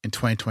in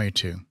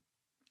 2022.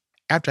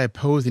 After I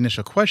pose the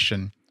initial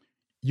question,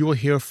 you will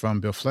hear from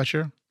Bill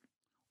Fletcher,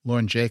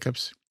 Lauren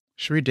Jacobs,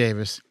 Cherie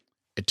Davis,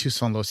 and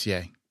Toussaint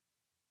Lousier.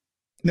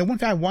 One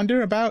thing I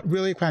wonder about,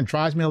 really kind of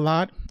drives me a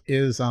lot,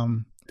 is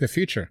the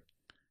future.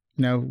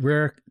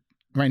 We're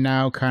right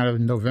now kind of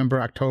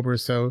November, October or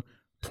so,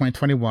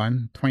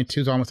 2021.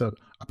 22 is almost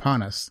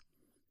upon us.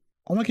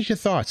 I want to get your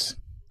thoughts.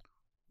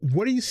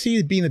 What do you see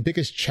as being the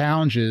biggest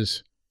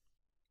challenges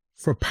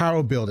for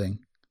power building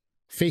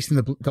facing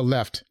the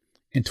left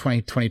in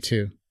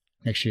 2022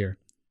 next year?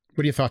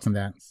 What are your thoughts on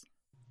that?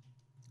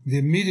 The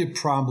immediate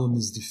problem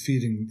is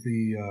defeating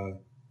the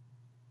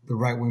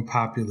right-wing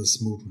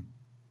populist movement.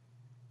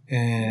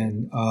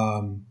 And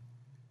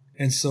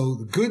so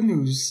the good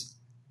news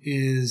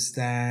is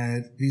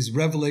that these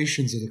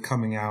revelations that are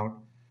coming out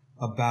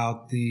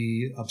about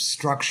the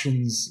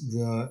obstructions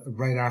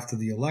right after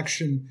the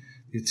election,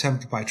 the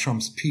attempt by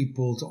Trump's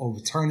people to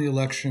overturn the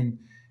election,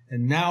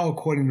 and now,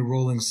 according to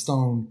Rolling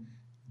Stone,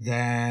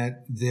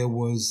 that there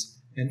was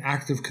an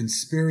active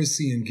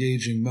conspiracy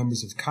engaging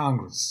members of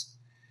Congress.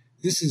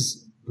 This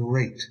is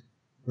great,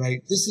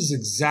 right? This is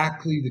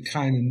exactly the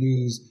kind of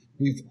news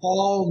we've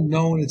all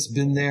known. It's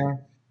been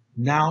there.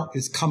 Now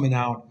it's coming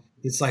out.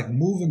 It's like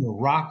moving the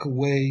rock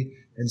away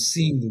and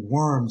seeing the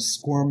worms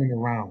squirming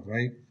around,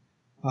 right?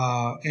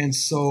 And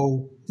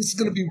so this is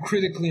going to be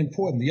critically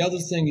important. The other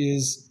thing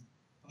is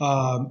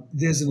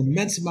there's an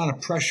immense amount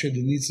of pressure that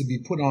needs to be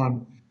put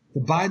on the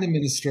Biden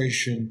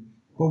administration,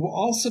 but we're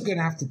also going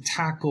to have to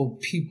tackle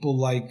people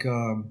like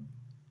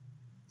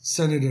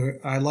Senator,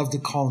 I love to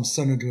call him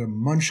Senator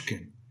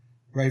Munchkin,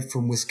 right,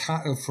 from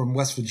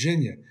West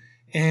Virginia,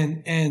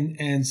 and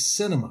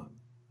Sinema.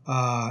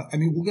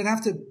 We're going to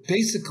have to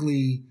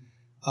basically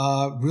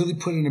really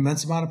put an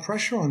immense amount of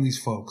pressure on these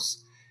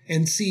folks.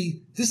 And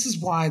see, this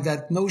is why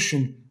that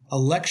notion,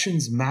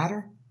 elections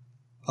matter,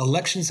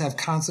 elections have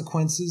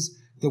consequences,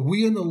 that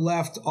we on the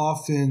left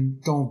often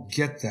don't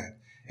get that.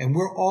 And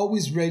we're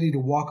always ready to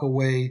walk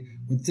away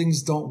when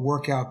things don't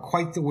work out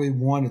quite the way we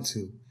wanted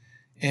to.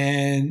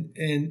 And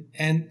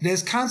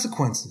there's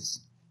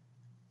consequences.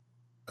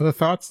 Other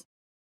thoughts?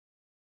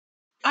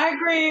 I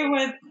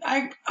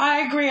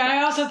agree.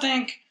 I also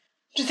think,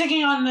 just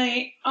thinking on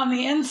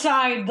the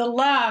inside, the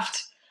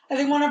left, I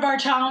think one of our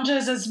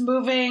challenges is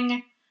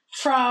moving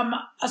from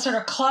a sort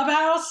of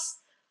clubhouse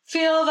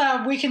feel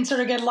that we can sort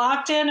of get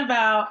locked in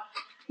about,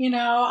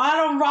 I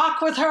don't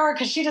rock with her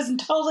because she doesn't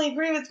totally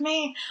agree with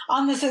me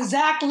on this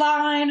exact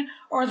line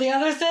or the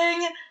other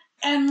thing,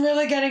 and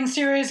really getting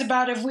serious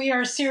about, if we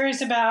are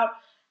serious about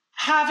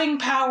having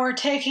power,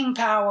 taking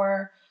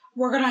power,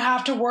 we're going to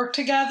have to work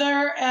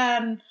together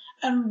and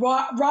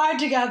ride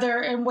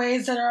together in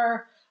ways that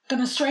are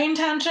going to strain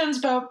tensions,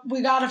 but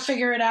we got to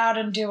figure it out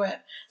and do it.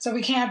 So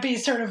we can't be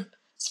sort of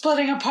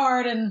splitting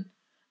apart and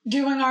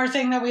doing our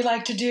thing that we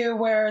like to do,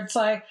 where it's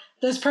like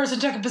this person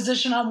took a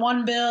position on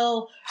one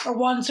bill or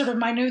one sort of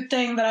minute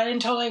thing that I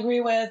didn't totally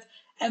agree with,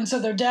 and so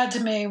they're dead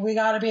to me. We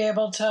got to be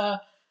able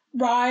to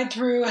ride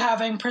through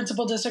having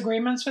principal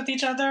disagreements with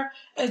each other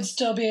and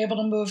still be able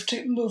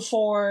to move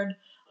forward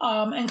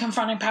and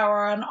confronting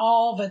power on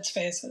all of its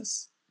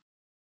faces.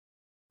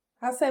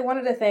 I'll say one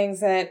of the things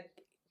that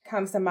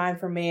comes to mind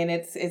for me, and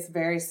it's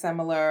very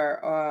similar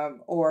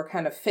or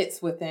kind of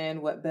fits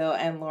within what Bill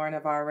and Lauren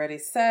have already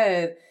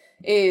said,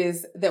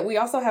 is that we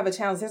also have a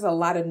challenge. There's a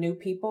lot of new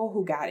people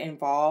who got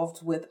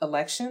involved with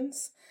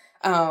elections.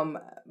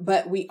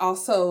 But we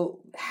also,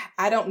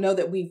 I don't know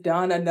that we've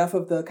done enough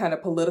of the kind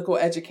of political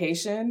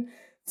education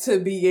to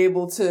be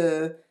able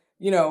to,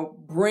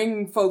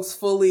 bring folks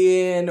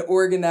fully in,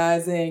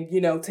 organizing,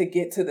 to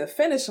get to the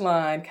finish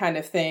line kind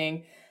of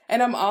thing.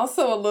 And I'm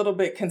also a little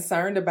bit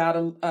concerned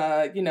about,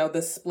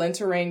 the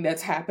splintering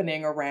that's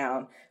happening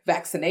around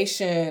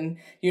vaccination.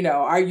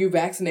 Are you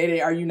vaccinated?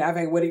 Are you not?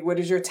 What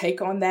is your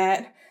take on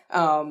that?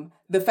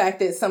 The fact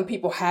that some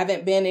people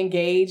haven't been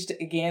engaged,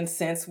 again,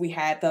 since we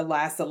had the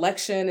last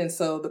election. And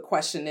so the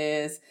question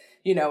is,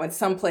 in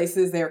some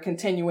places they're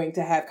continuing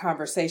to have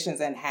conversations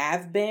and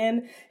have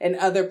been. In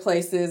other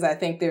places, I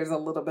think there's a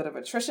little bit of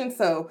attrition.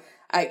 So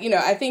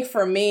I think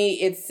for me,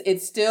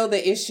 it's still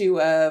the issue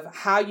of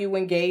how you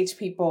engage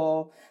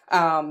people,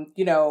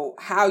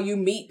 how you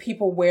meet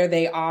people where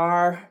they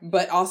are,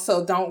 but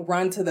also don't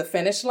run to the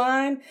finish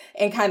line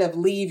and kind of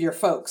leave your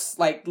folks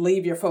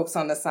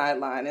on the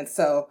sideline. And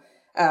so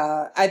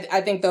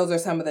I think those are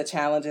some of the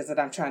challenges that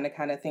I'm trying to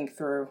kind of think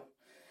through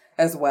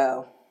as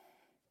well.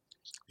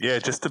 Yeah,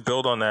 just to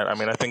build on that,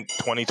 I think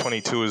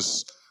 2022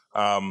 is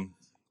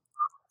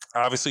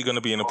obviously going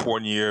to be an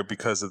important year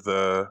because of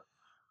the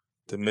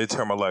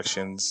midterm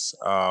elections,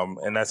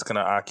 and that's going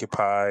to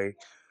occupy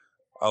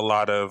a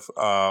lot of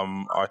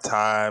our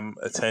time,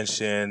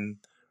 attention,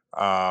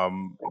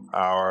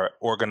 our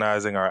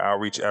organizing, our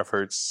outreach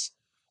efforts,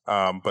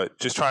 but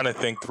just trying to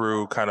think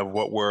through kind of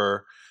what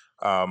we're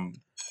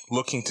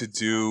looking to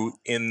do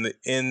in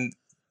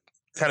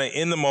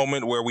the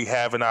moment where we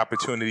have an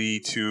opportunity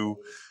to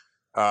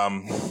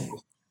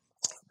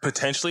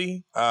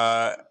potentially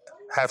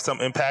have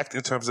some impact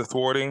in terms of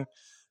thwarting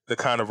the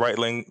kind of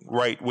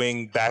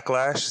right-wing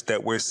backlash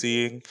that we're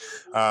seeing,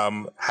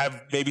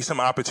 have maybe some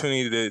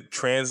opportunity to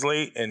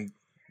translate and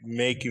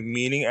make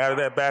meaning out of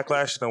that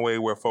backlash in a way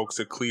where folks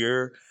are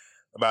clear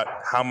about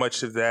how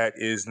much of that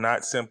is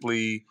not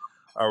simply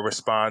a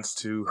response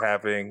to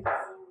having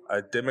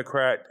a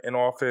Democrat in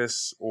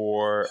office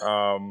or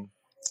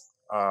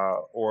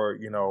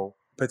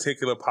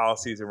particular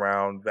policies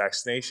around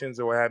vaccinations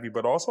or what have you,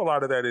 but also a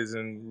lot of that is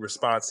in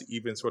response to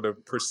even sort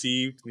of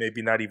perceived,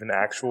 maybe not even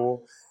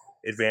actual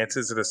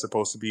advances that are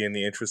supposed to be in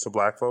the interest of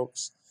Black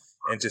folks,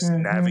 and just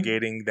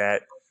navigating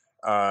that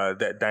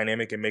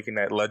dynamic and making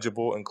that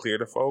legible and clear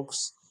to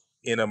folks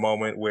in a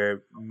moment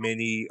where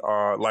many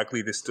are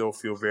likely to still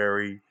feel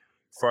very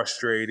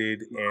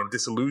frustrated and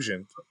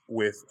disillusioned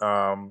with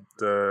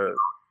the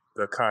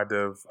kind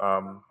of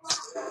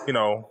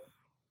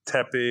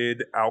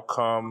tepid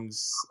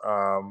outcomes,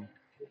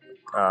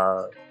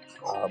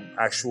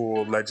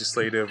 actual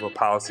legislative or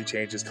policy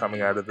changes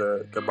coming out of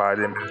the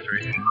Biden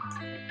administration.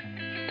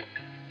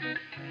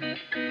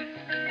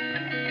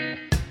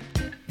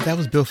 That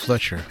was Bill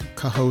Fletcher,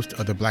 co-host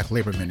of the Black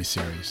Labor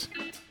miniseries.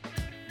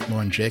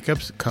 Lauren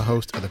Jacobs,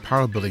 co-host of the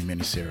Power Building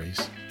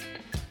miniseries.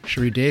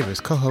 Cherie Davis,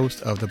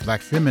 co-host of the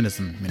Black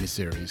Feminism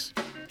miniseries.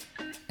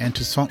 And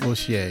Toussaint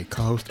Lousier,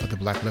 co-host of the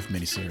Black Left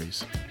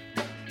miniseries.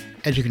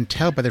 As you can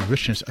tell by the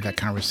richness of that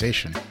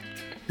conversation,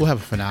 we'll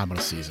have a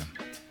phenomenal season.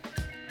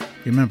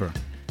 Remember,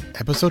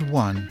 episode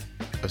 1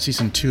 of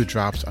season 2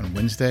 drops on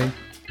Wednesday,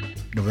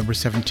 November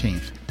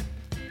 17th,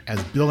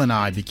 as Bill and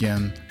I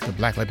begin the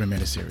Black Labor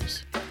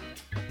miniseries.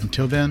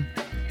 Until then,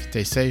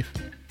 stay safe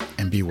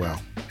and be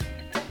well.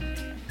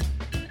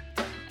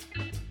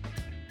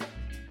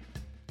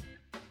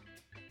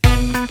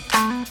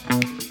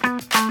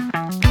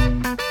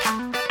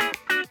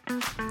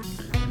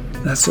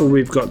 That's all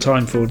we've got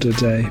time for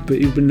today,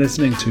 but you've been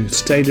listening to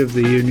State of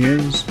the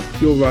Unions,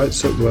 Your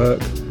Rights at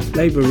Work,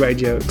 Labour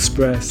Radio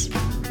Express,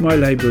 My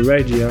Labour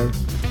Radio,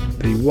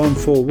 the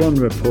 141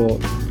 Report,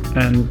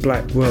 and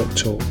Black Work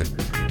Talk.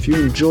 If you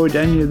enjoyed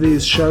any of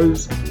these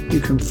shows, you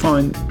can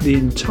find the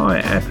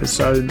entire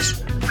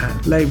episodes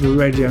at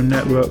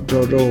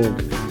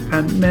labourradionetwork.org,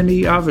 and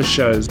many other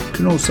shows. You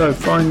can also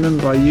find them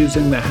by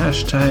using the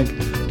hashtag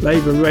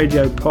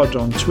LabourRadioPod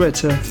on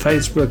Twitter,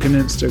 Facebook and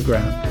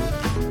Instagram.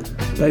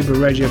 Labour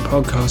Radio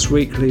Podcast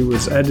Weekly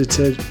was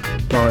edited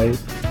by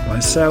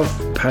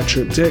myself,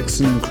 Patrick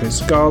Dixon and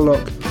Chris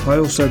Garlock. I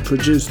also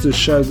produced the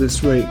show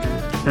this week,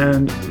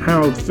 and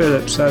Harold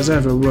Phillips has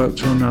ever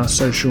worked on our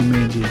social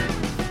media.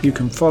 You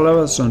can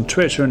follow us on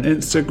Twitter and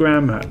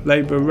Instagram at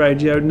Labour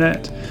Radio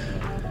Net.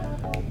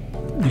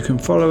 You can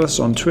follow us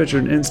on Twitter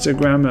and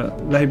Instagram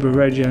at Labour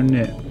Radio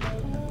Net.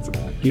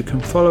 You can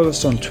follow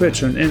us on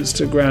Twitter and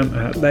Instagram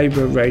at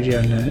Labour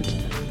Radio Net.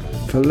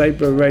 For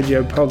Labour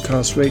Radio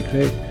Podcast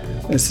Weekly,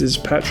 this is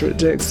Patrick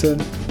Dixon.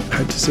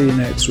 Hope to see you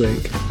next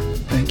week.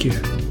 Thank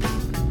you.